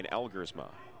Dang and Elgersma.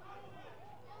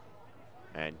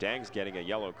 And Dang's getting a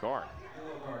yellow card.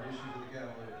 Yellow card issued to the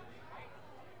Cavaliers.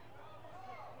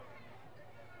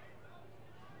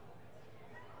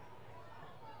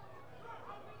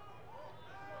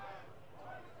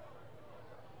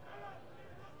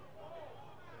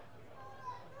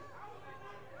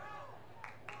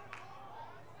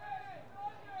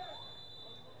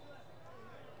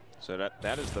 So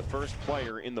that is the first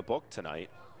player in the book tonight.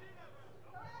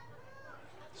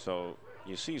 So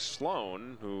you see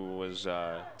Sloan, who was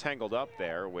tangled up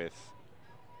there with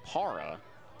Para.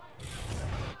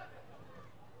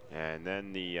 And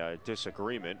then the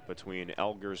disagreement between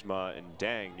Elgersma and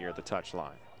Dang near the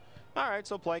touchline. All right,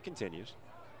 so play continues.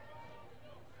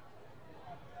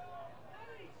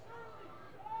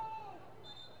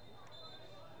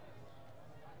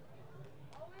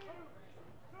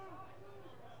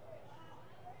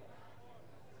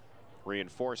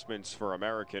 Reinforcements for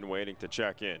American waiting to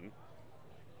check in.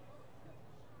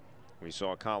 We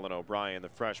saw Colin O'Brien, the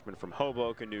freshman from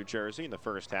Hoboken, New Jersey, in the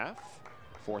first half.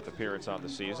 4th appearance on the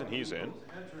season. He's in.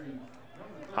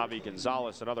 Javi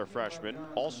Gonzalez, another freshman,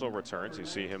 also returns. You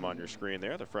see him on your screen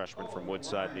there, the freshman from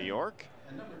Woodside, New York.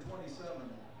 And number 27,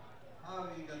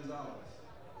 Javi Gonzalez.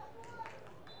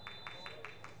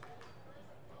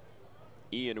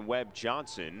 Ian Webb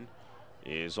Johnson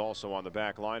is also on the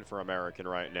back line for American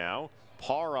right now.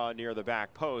 Para near the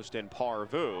back post, and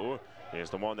Parvu is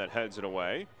the one that heads it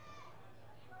away.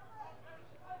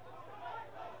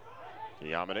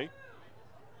 Yamini.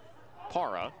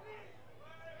 Para.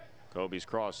 Kobe's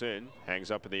cross in,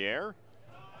 hangs up in the air.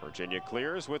 Virginia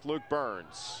clears with Luke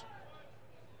Burns.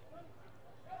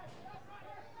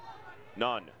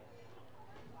 None.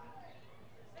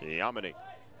 Yamini.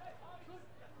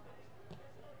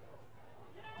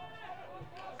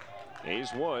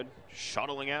 Hayes-Wood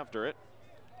shuttling after it.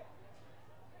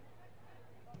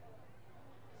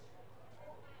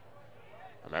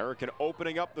 American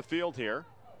opening up the field here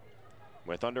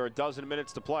with under a dozen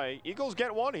minutes to play. Eagles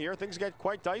get one here. Things get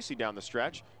quite dicey down the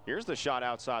stretch. Here's the shot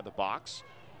outside the box.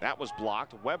 That was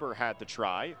blocked. Weber had the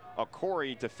try.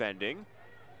 Okori defending.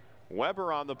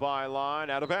 Weber on the byline,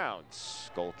 out of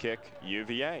bounds. Goal kick,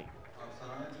 UVA.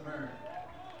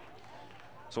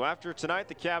 So after tonight,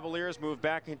 the Cavaliers move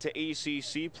back into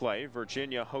ACC play.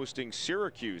 Virginia hosting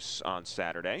Syracuse on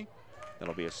Saturday.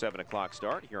 That'll be a 7 o'clock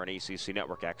start here on ACC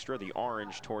Network Extra. The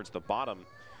Orange towards the bottom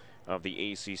of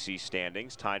the ACC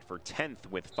standings, tied for 10th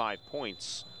with 5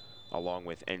 points, along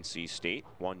with NC State,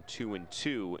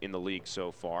 1-2-2 in the league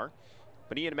so far.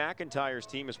 But Ian McIntyre's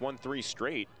team has won 3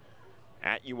 straight.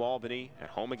 At UAlbany, at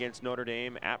home against Notre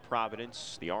Dame, at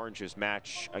Providence. The Orange's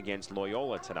match against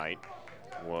Loyola tonight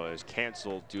was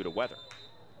canceled due to weather.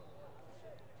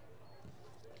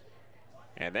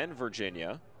 And then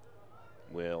Virginia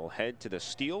will head to the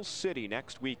Steel City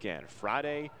next weekend,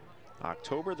 Friday,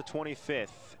 October the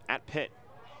 25th at Pitt.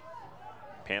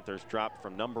 Panthers dropped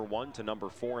from #1 to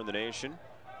 #4 in the nation.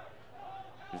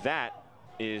 That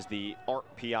is the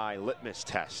RPI litmus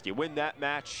test. You win that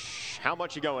match, how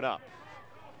much you going up?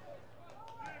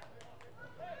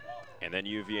 And then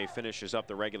UVA finishes up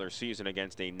the regular season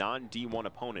against a non-D1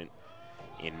 opponent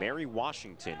in Mary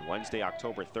Washington, Wednesday,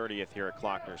 October 30th here at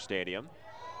Klockner Stadium.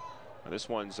 Now this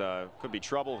one's could be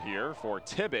trouble here for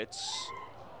Tibbetts,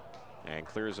 and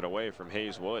clears it away from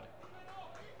Hayes-Wood.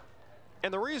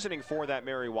 And the reasoning for that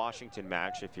Mary Washington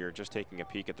match, if you're just taking a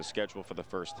peek at the schedule for the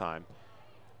first time,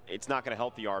 it's not going to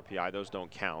help the RPI. Those don't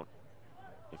count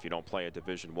if you don't play a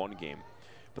Division I game.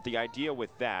 But the idea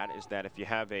with that is that if you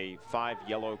have a 5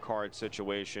 yellow card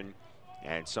situation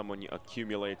and someone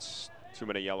accumulates too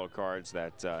many yellow cards,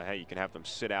 that hey, you can have them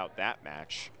sit out that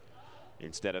match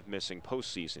instead of missing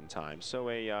postseason time. So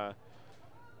a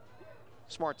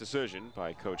smart decision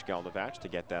by Coach Galnavach to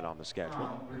get that on the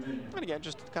schedule. And again,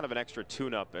 just kind of an extra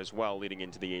tune-up as well leading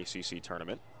into the ACC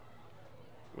tournament,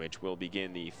 which will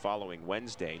begin the following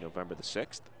Wednesday, November the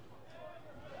 6th.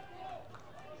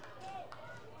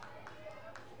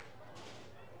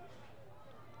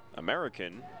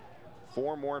 American,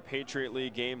 4 more Patriot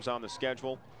League games on the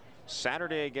schedule.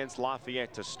 Saturday against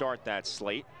Lafayette to start that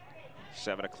slate.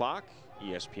 7 o'clock,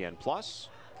 ESPN Plus.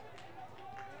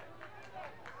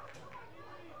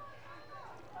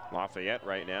 Lafayette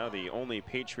right now, the only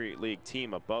Patriot League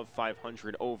team above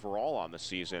 500 overall on the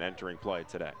season entering play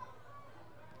today.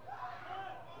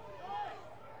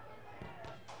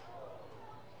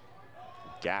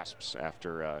 Gasps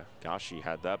after Gashi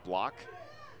had that block.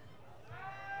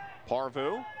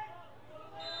 Parvu,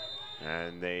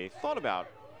 and they thought about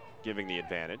giving the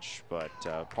advantage, but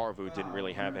Parvu didn't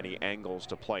really have any angles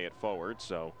to play it forward,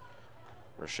 so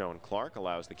Rashawn Clark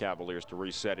allows the Cavaliers to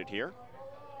reset it here.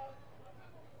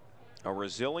 A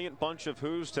resilient bunch of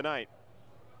Who's tonight.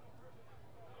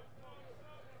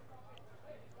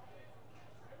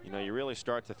 You know, you really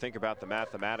start to think about the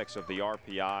mathematics of the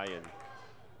RPI and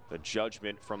the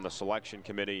judgment from the selection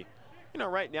committee. You know,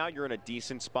 right now you're in a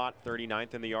decent spot,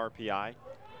 39th in the RPI.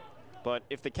 But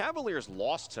if the Cavaliers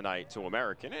lost tonight to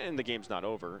American, and the game's not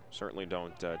over, certainly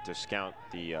don't discount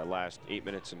the last 8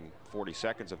 minutes and 40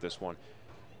 seconds of this one.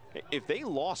 If they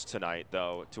lost tonight,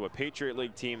 though, to a Patriot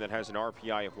League team that has an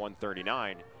RPI of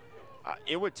 139,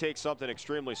 it would take something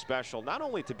extremely special, not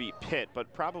only to beat Pitt,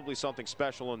 but probably something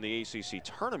special in the ACC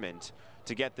tournament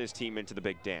to get this team into the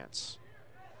big dance.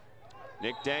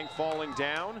 Nick Dang falling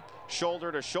down,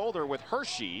 shoulder to shoulder with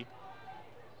Hershey.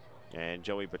 And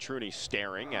Joey Petruni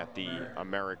staring at the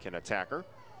American attacker.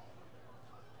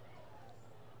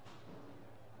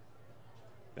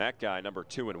 That guy, number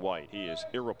 2 in white, he is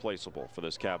irreplaceable for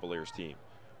this Cavaliers team.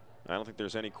 I don't think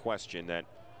there's any question that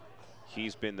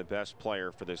he's been the best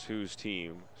player for this Who's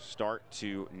team start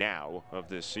to now of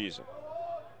this season.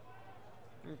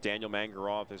 Daniel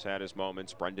Mangarov has had his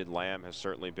moments. Brendan Lamb has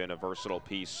certainly been a versatile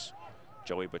piece.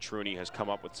 Joey Batruni has come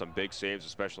up with some big saves,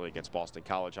 especially against Boston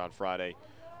College on Friday.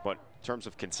 But in terms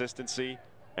of consistency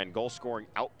and goal scoring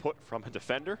output from a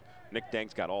defender, Nick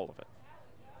Dang's got all of it.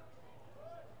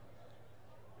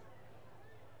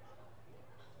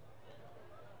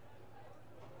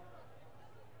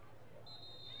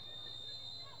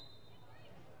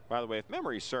 By the way, if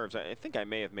memory serves, I think I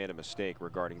may have made a mistake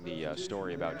regarding the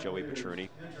story about Joey Batruni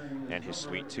and his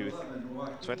sweet tooth.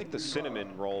 So I think the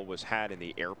cinnamon roll was had in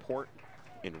the airport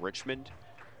in Richmond,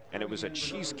 and it was a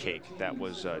cheesecake that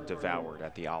was devoured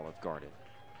at the Olive Garden.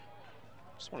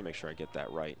 Just want to make sure I get that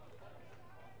right.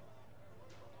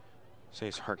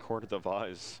 Cesar Cordova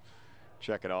is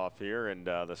checking off here, and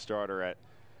the starter at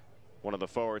one of the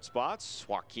forward spots,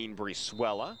 Joaquin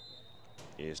Brizuela,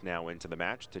 is now into the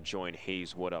match to join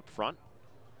Hayes Wood up front.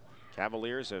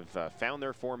 Cavaliers have found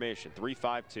their formation,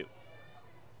 3-5-2.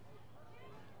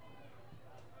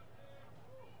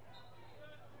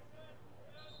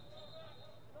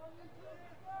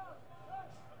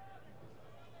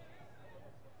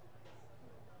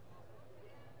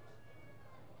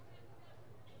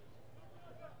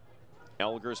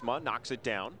 Elgersma knocks it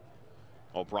down.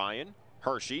 O'Brien,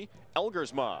 Hershey,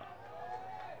 Elgersma.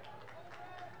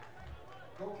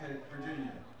 Okay,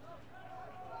 Virginia.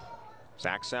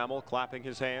 Zach Sammel clapping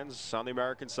his hands on the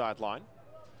American sideline.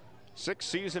 6th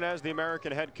season as the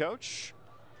American head coach.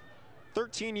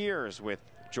 13 years with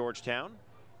Georgetown.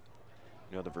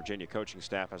 You know, the Virginia coaching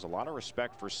staff has a lot of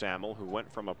respect for Sammel, who went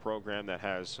from a program that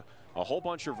has a whole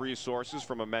bunch of resources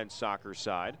from a men's soccer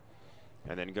side,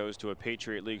 and then goes to a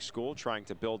Patriot League school trying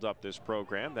to build up this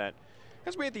program that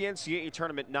has made the NCAA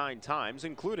tournament 9 times,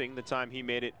 including the time he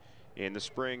made it in the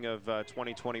spring of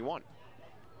 2021.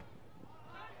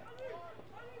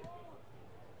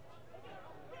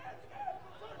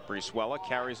 Brizuela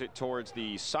carries it towards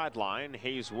the sideline.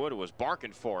 Hayes Wood was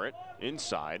barking for it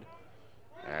inside,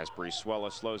 as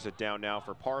Brizuela slows it down now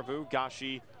for Parvu,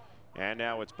 Gashi, and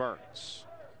now it's Burns.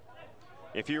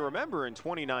 If you remember, in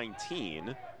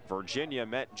 2019, Virginia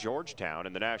met Georgetown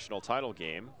in the national title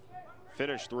game,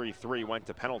 finished 3-3, went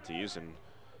to penalties, and,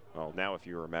 well, now if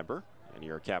you remember, and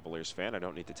you're a Cavaliers fan, I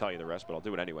don't need to tell you the rest, but I'll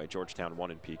do it anyway. Georgetown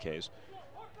won in PKs.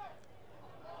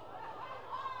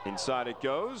 Inside it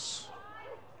goes.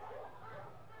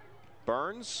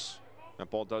 Burns. That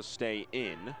ball does stay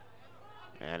in.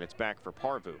 And it's back for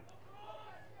Parvu.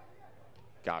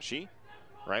 Gashi.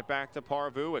 Right back to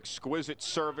Parvu. Exquisite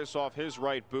service off his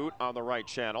right boot on the right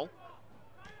channel.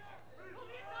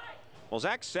 Well,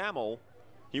 Zach Sammel,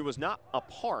 he was not a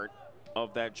part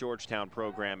of that Georgetown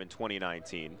program in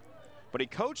 2019. But he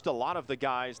coached a lot of the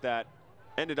guys that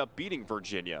ended up beating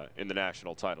Virginia in the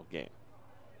national title game.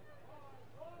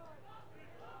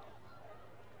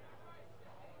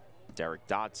 Derek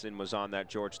Dodson was on that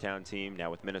Georgetown team, now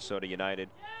with Minnesota United.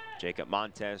 Jacob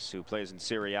Montes, who plays in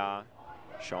Serie A.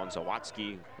 Sean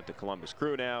Zawatsky with the Columbus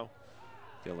Crew now.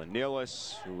 Dylan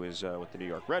Nealis, who is with the New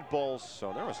York Red Bulls.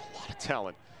 So there was a lot of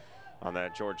talent on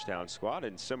that Georgetown squad.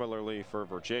 And similarly for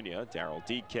Virginia, Darryl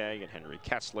Dike and Henry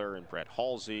Kessler and Brett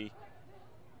Halsey.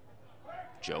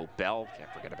 Joe Bell,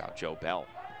 can't forget about Joe Bell.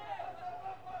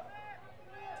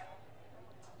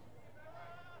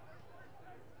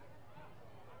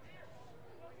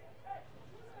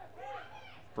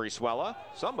 Brizuela,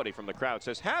 somebody from the crowd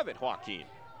says, have it, Joaquin.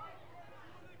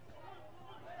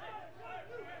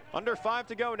 Under 5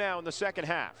 to go now in the second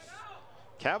half.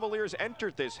 Cavaliers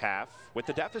entered this half with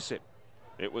the deficit.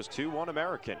 It was 2-1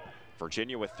 American.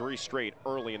 Virginia with 3 straight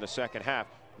early in the second half.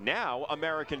 Now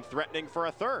American threatening for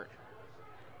a third.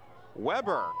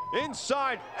 Weber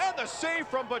inside, and the save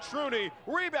from Batruni.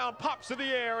 Rebound pops to the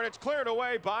air, and it's cleared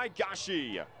away by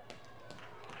Gashi.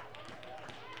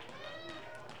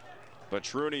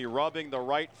 Batruni rubbing the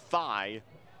right thigh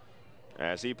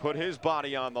as he put his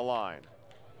body on the line.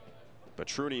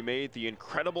 Batruni made the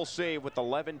incredible save with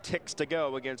 11 ticks to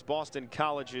go against Boston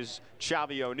College's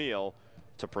Chavi O'Neal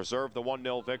to preserve the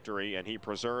 1-0 victory, and he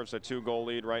preserves a 2-goal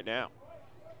lead right now.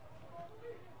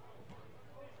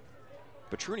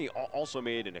 Batruni also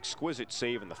made an exquisite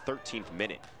save in the 13th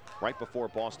minute, right before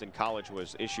Boston College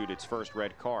was issued its first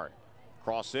red card.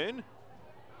 Cross in.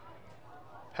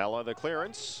 Hella the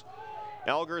clearance.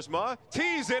 Elgersma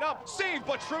tees it up. Save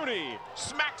Batruni.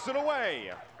 Smacks it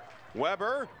away.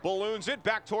 Weber balloons it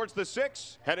back towards the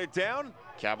 6. Headed down.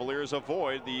 Cavaliers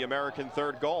avoid the American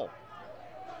third goal.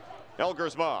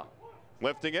 Elgersma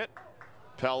lifting it.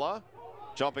 Pella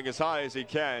jumping as high as he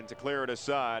can to clear it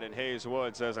aside, and Hayes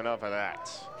Wood says enough of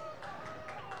that.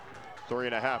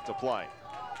 3.5 to play.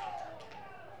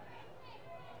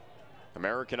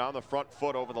 American on the front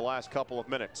foot over the last couple of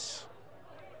minutes.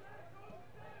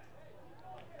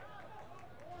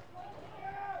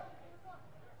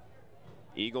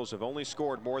 Eagles have only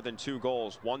scored more than 2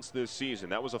 goals once this season.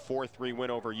 That was a 4-3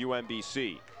 win over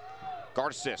UMBC.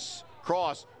 Garces,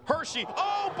 cross, Hershey,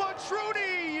 oh,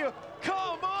 Batruni!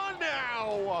 Come on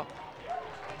now!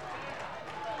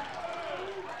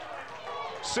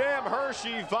 Sam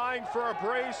Hershey vying for a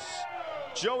brace.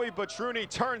 Joey Batruni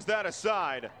turns that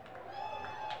aside.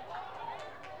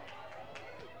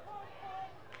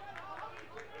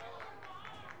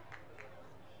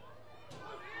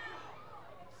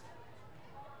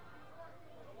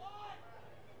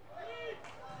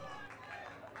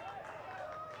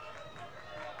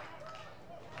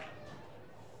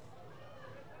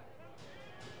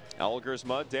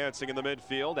 Elgersma dancing in the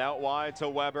midfield, out wide to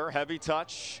Weber, heavy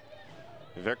touch.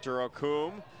 Victor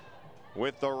Okum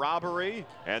with the robbery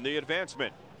and the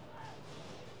advancement.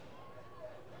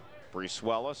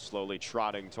 Brizuela slowly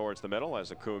trotting towards the middle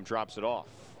as Okum drops it off.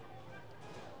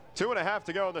 2.5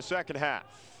 to go in the second half.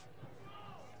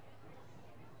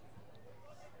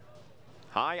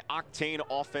 High octane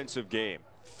offensive game.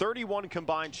 31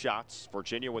 combined shots,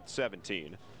 Virginia with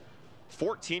 17.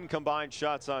 14 combined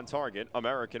shots on target,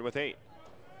 American with 8.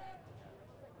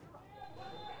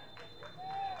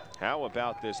 How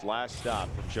about this last stop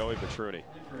from Joey Batruni?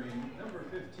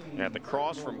 And the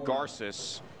cross from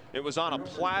Garces. It was on a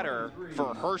platter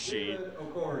for Hershey.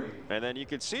 And then you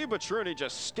could see Batruni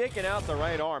just sticking out the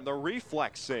right arm, the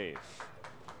reflex save.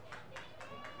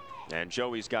 And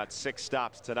Joey's got 6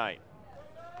 stops tonight.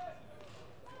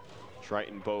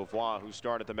 Triton Beauvois, who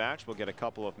started the match, will get a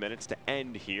couple of minutes to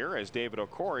end here as David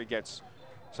Okori gets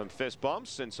some fist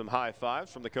bumps and some high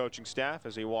fives from the coaching staff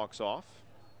as he walks off.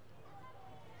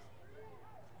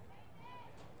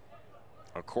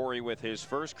 Okori with his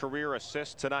first career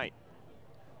assist tonight.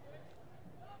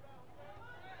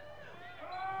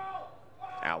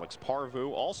 Alex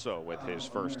Parvu also with his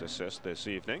first assist this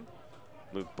evening.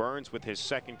 Luke Burns with his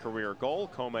second career goal.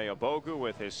 Kome Abogu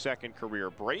with his second career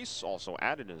brace, also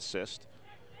added an assist.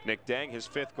 Nick Dang, his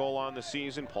 5th goal on the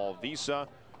season. Paul Visa,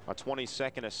 a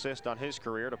 22nd assist on his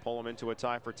career to pull him into a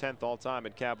tie for 10th all-time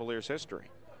in Cavaliers history.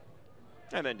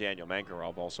 And then Daniel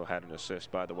Mankarov also had an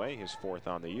assist, by the way, his 4th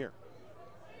on the year.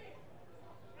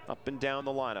 Up and down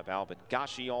the lineup, Albin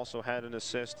Gashi also had an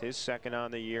assist, his 2nd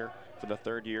on the year for the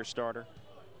 3rd-year starter.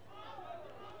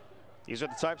 These are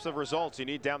the types of results you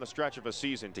need down the stretch of a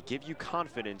season to give you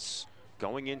confidence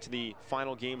going into the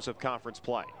final games of conference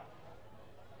play.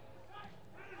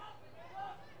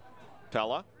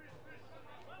 Pella.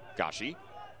 Gashi.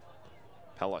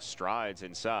 Pella strides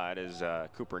inside as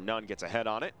Cooper Nunn gets a head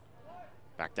on it.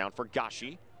 Back down for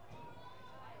Gashi.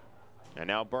 And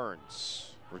now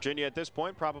Burns. Virginia at this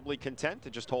point probably content to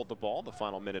just hold the ball the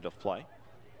final minute of play.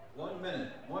 1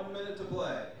 minute. 1 minute to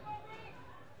play.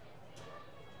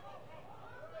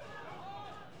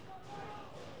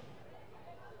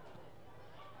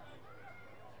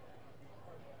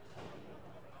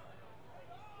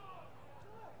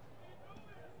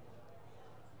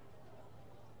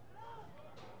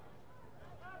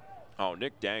 Oh,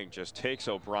 Nick Dang just takes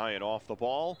O'Brien off the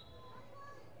ball,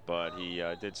 but he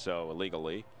did so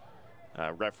illegally.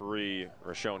 Referee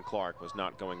Rashawn Clark was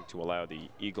not going to allow the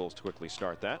Eagles to quickly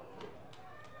start that.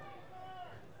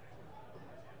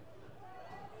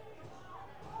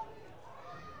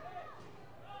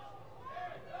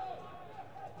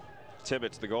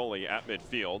 Tibbetts, the goalie, at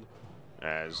midfield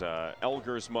as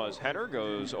Elgersma's header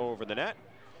goes over the net.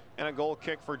 And a goal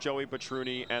kick for Joey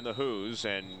Batruni and the Who's,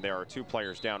 and there are 2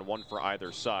 players down, 1 for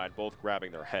either side, both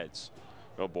grabbing their heads.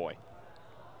 Oh boy.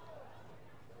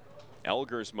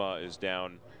 Elgersma is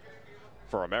down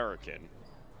for American.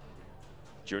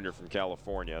 Junior from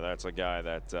California, that's a guy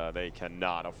that they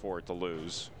cannot afford to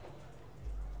lose.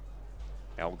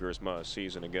 Elgersma a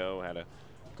season ago had a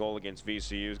goal against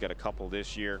VCU, he's got a couple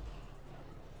this year.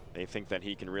 They think that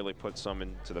he can really put some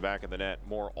into the back of the net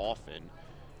more often.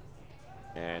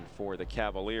 And for the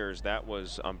Cavaliers, that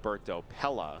was Umberto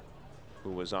Pella,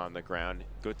 who was on the ground.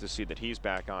 Good to see that he's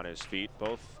back on his feet.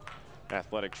 Both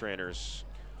athletic trainers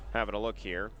having a look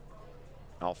here.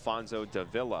 Alfonso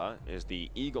Davila is the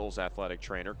Eagles athletic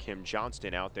trainer. Kim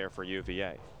Johnston out there for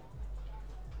UVA.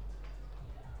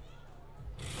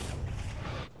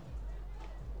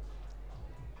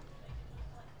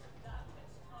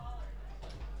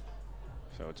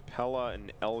 So it's Pella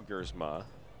and Elgersma,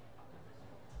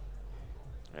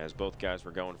 as both guys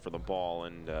were going for the ball,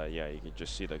 and yeah, you could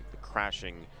just see the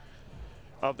crashing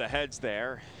of the heads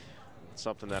there. It's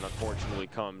something that unfortunately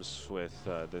comes with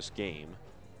this game.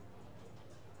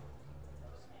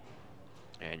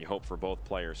 And you hope for both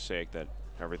players' sake that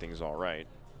everything's all right.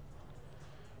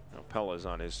 Now, Pella's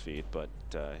on his feet, but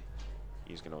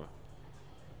he's going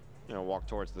to walk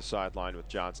towards the sideline with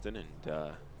Johnston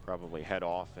and probably head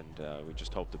off. And we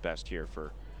just hope the best here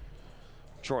for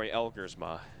Troy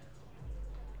Elgersma.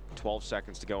 12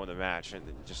 seconds to go in the match, and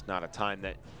just not a time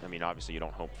that, I mean, obviously you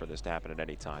don't hope for this to happen at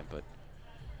any time, but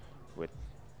with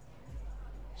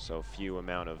so few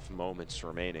amount of moments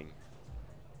remaining,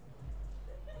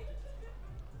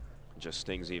 it just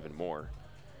stings even more.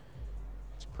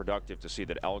 It's productive to see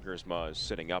that Elgersma is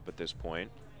sitting up at this point.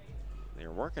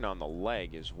 They're working on the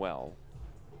leg as well.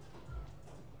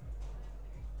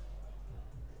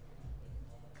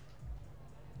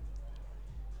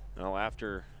 Well,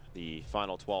 after the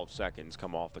final 12 seconds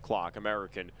come off the clock,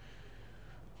 American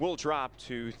will drop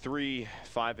to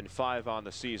 3-5-5 on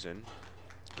the season.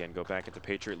 Again, go back into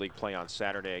Patriot League play on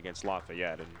Saturday against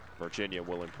Lafayette, and Virginia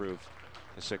will improve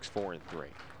to 6-4-3.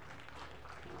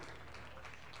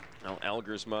 Now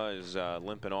Elgersma is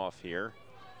limping off here.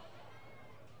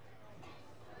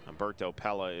 Humberto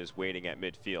Pella is waiting at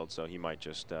midfield, so he might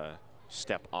just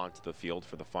step onto the field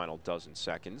for the final dozen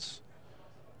seconds.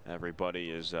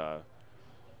 Everybody is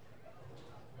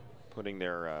putting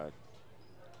their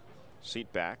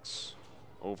seat backs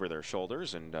over their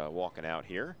shoulders and walking out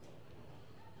here.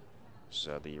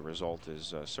 So the result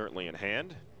is certainly in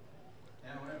hand.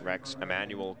 Rex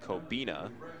Emmanuel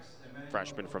Kobina,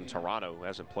 freshman from Toronto, who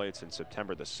hasn't played since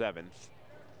September the 7th.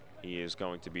 He is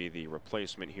going to be the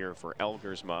replacement here for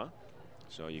Elgersma.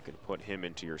 So you can put him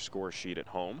into your score sheet at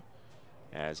home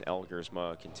as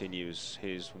Elgersma continues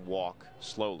his walk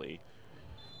slowly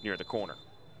near the corner.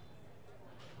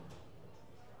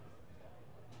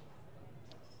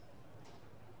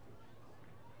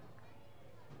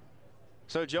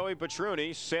 So Joey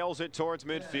Petruni sails it towards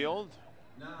midfield.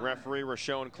 Referee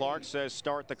Rashawn Clark says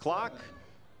start the clock.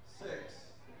 6,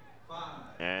 5.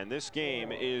 And this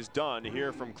game is done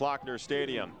here from Klockner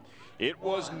Stadium. It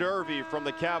was nervy from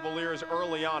the Cavaliers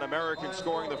early on, American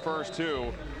scoring the first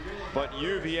two, but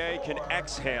UVA can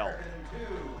exhale.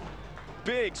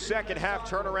 Big second half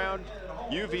turnaround.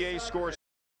 UVA scores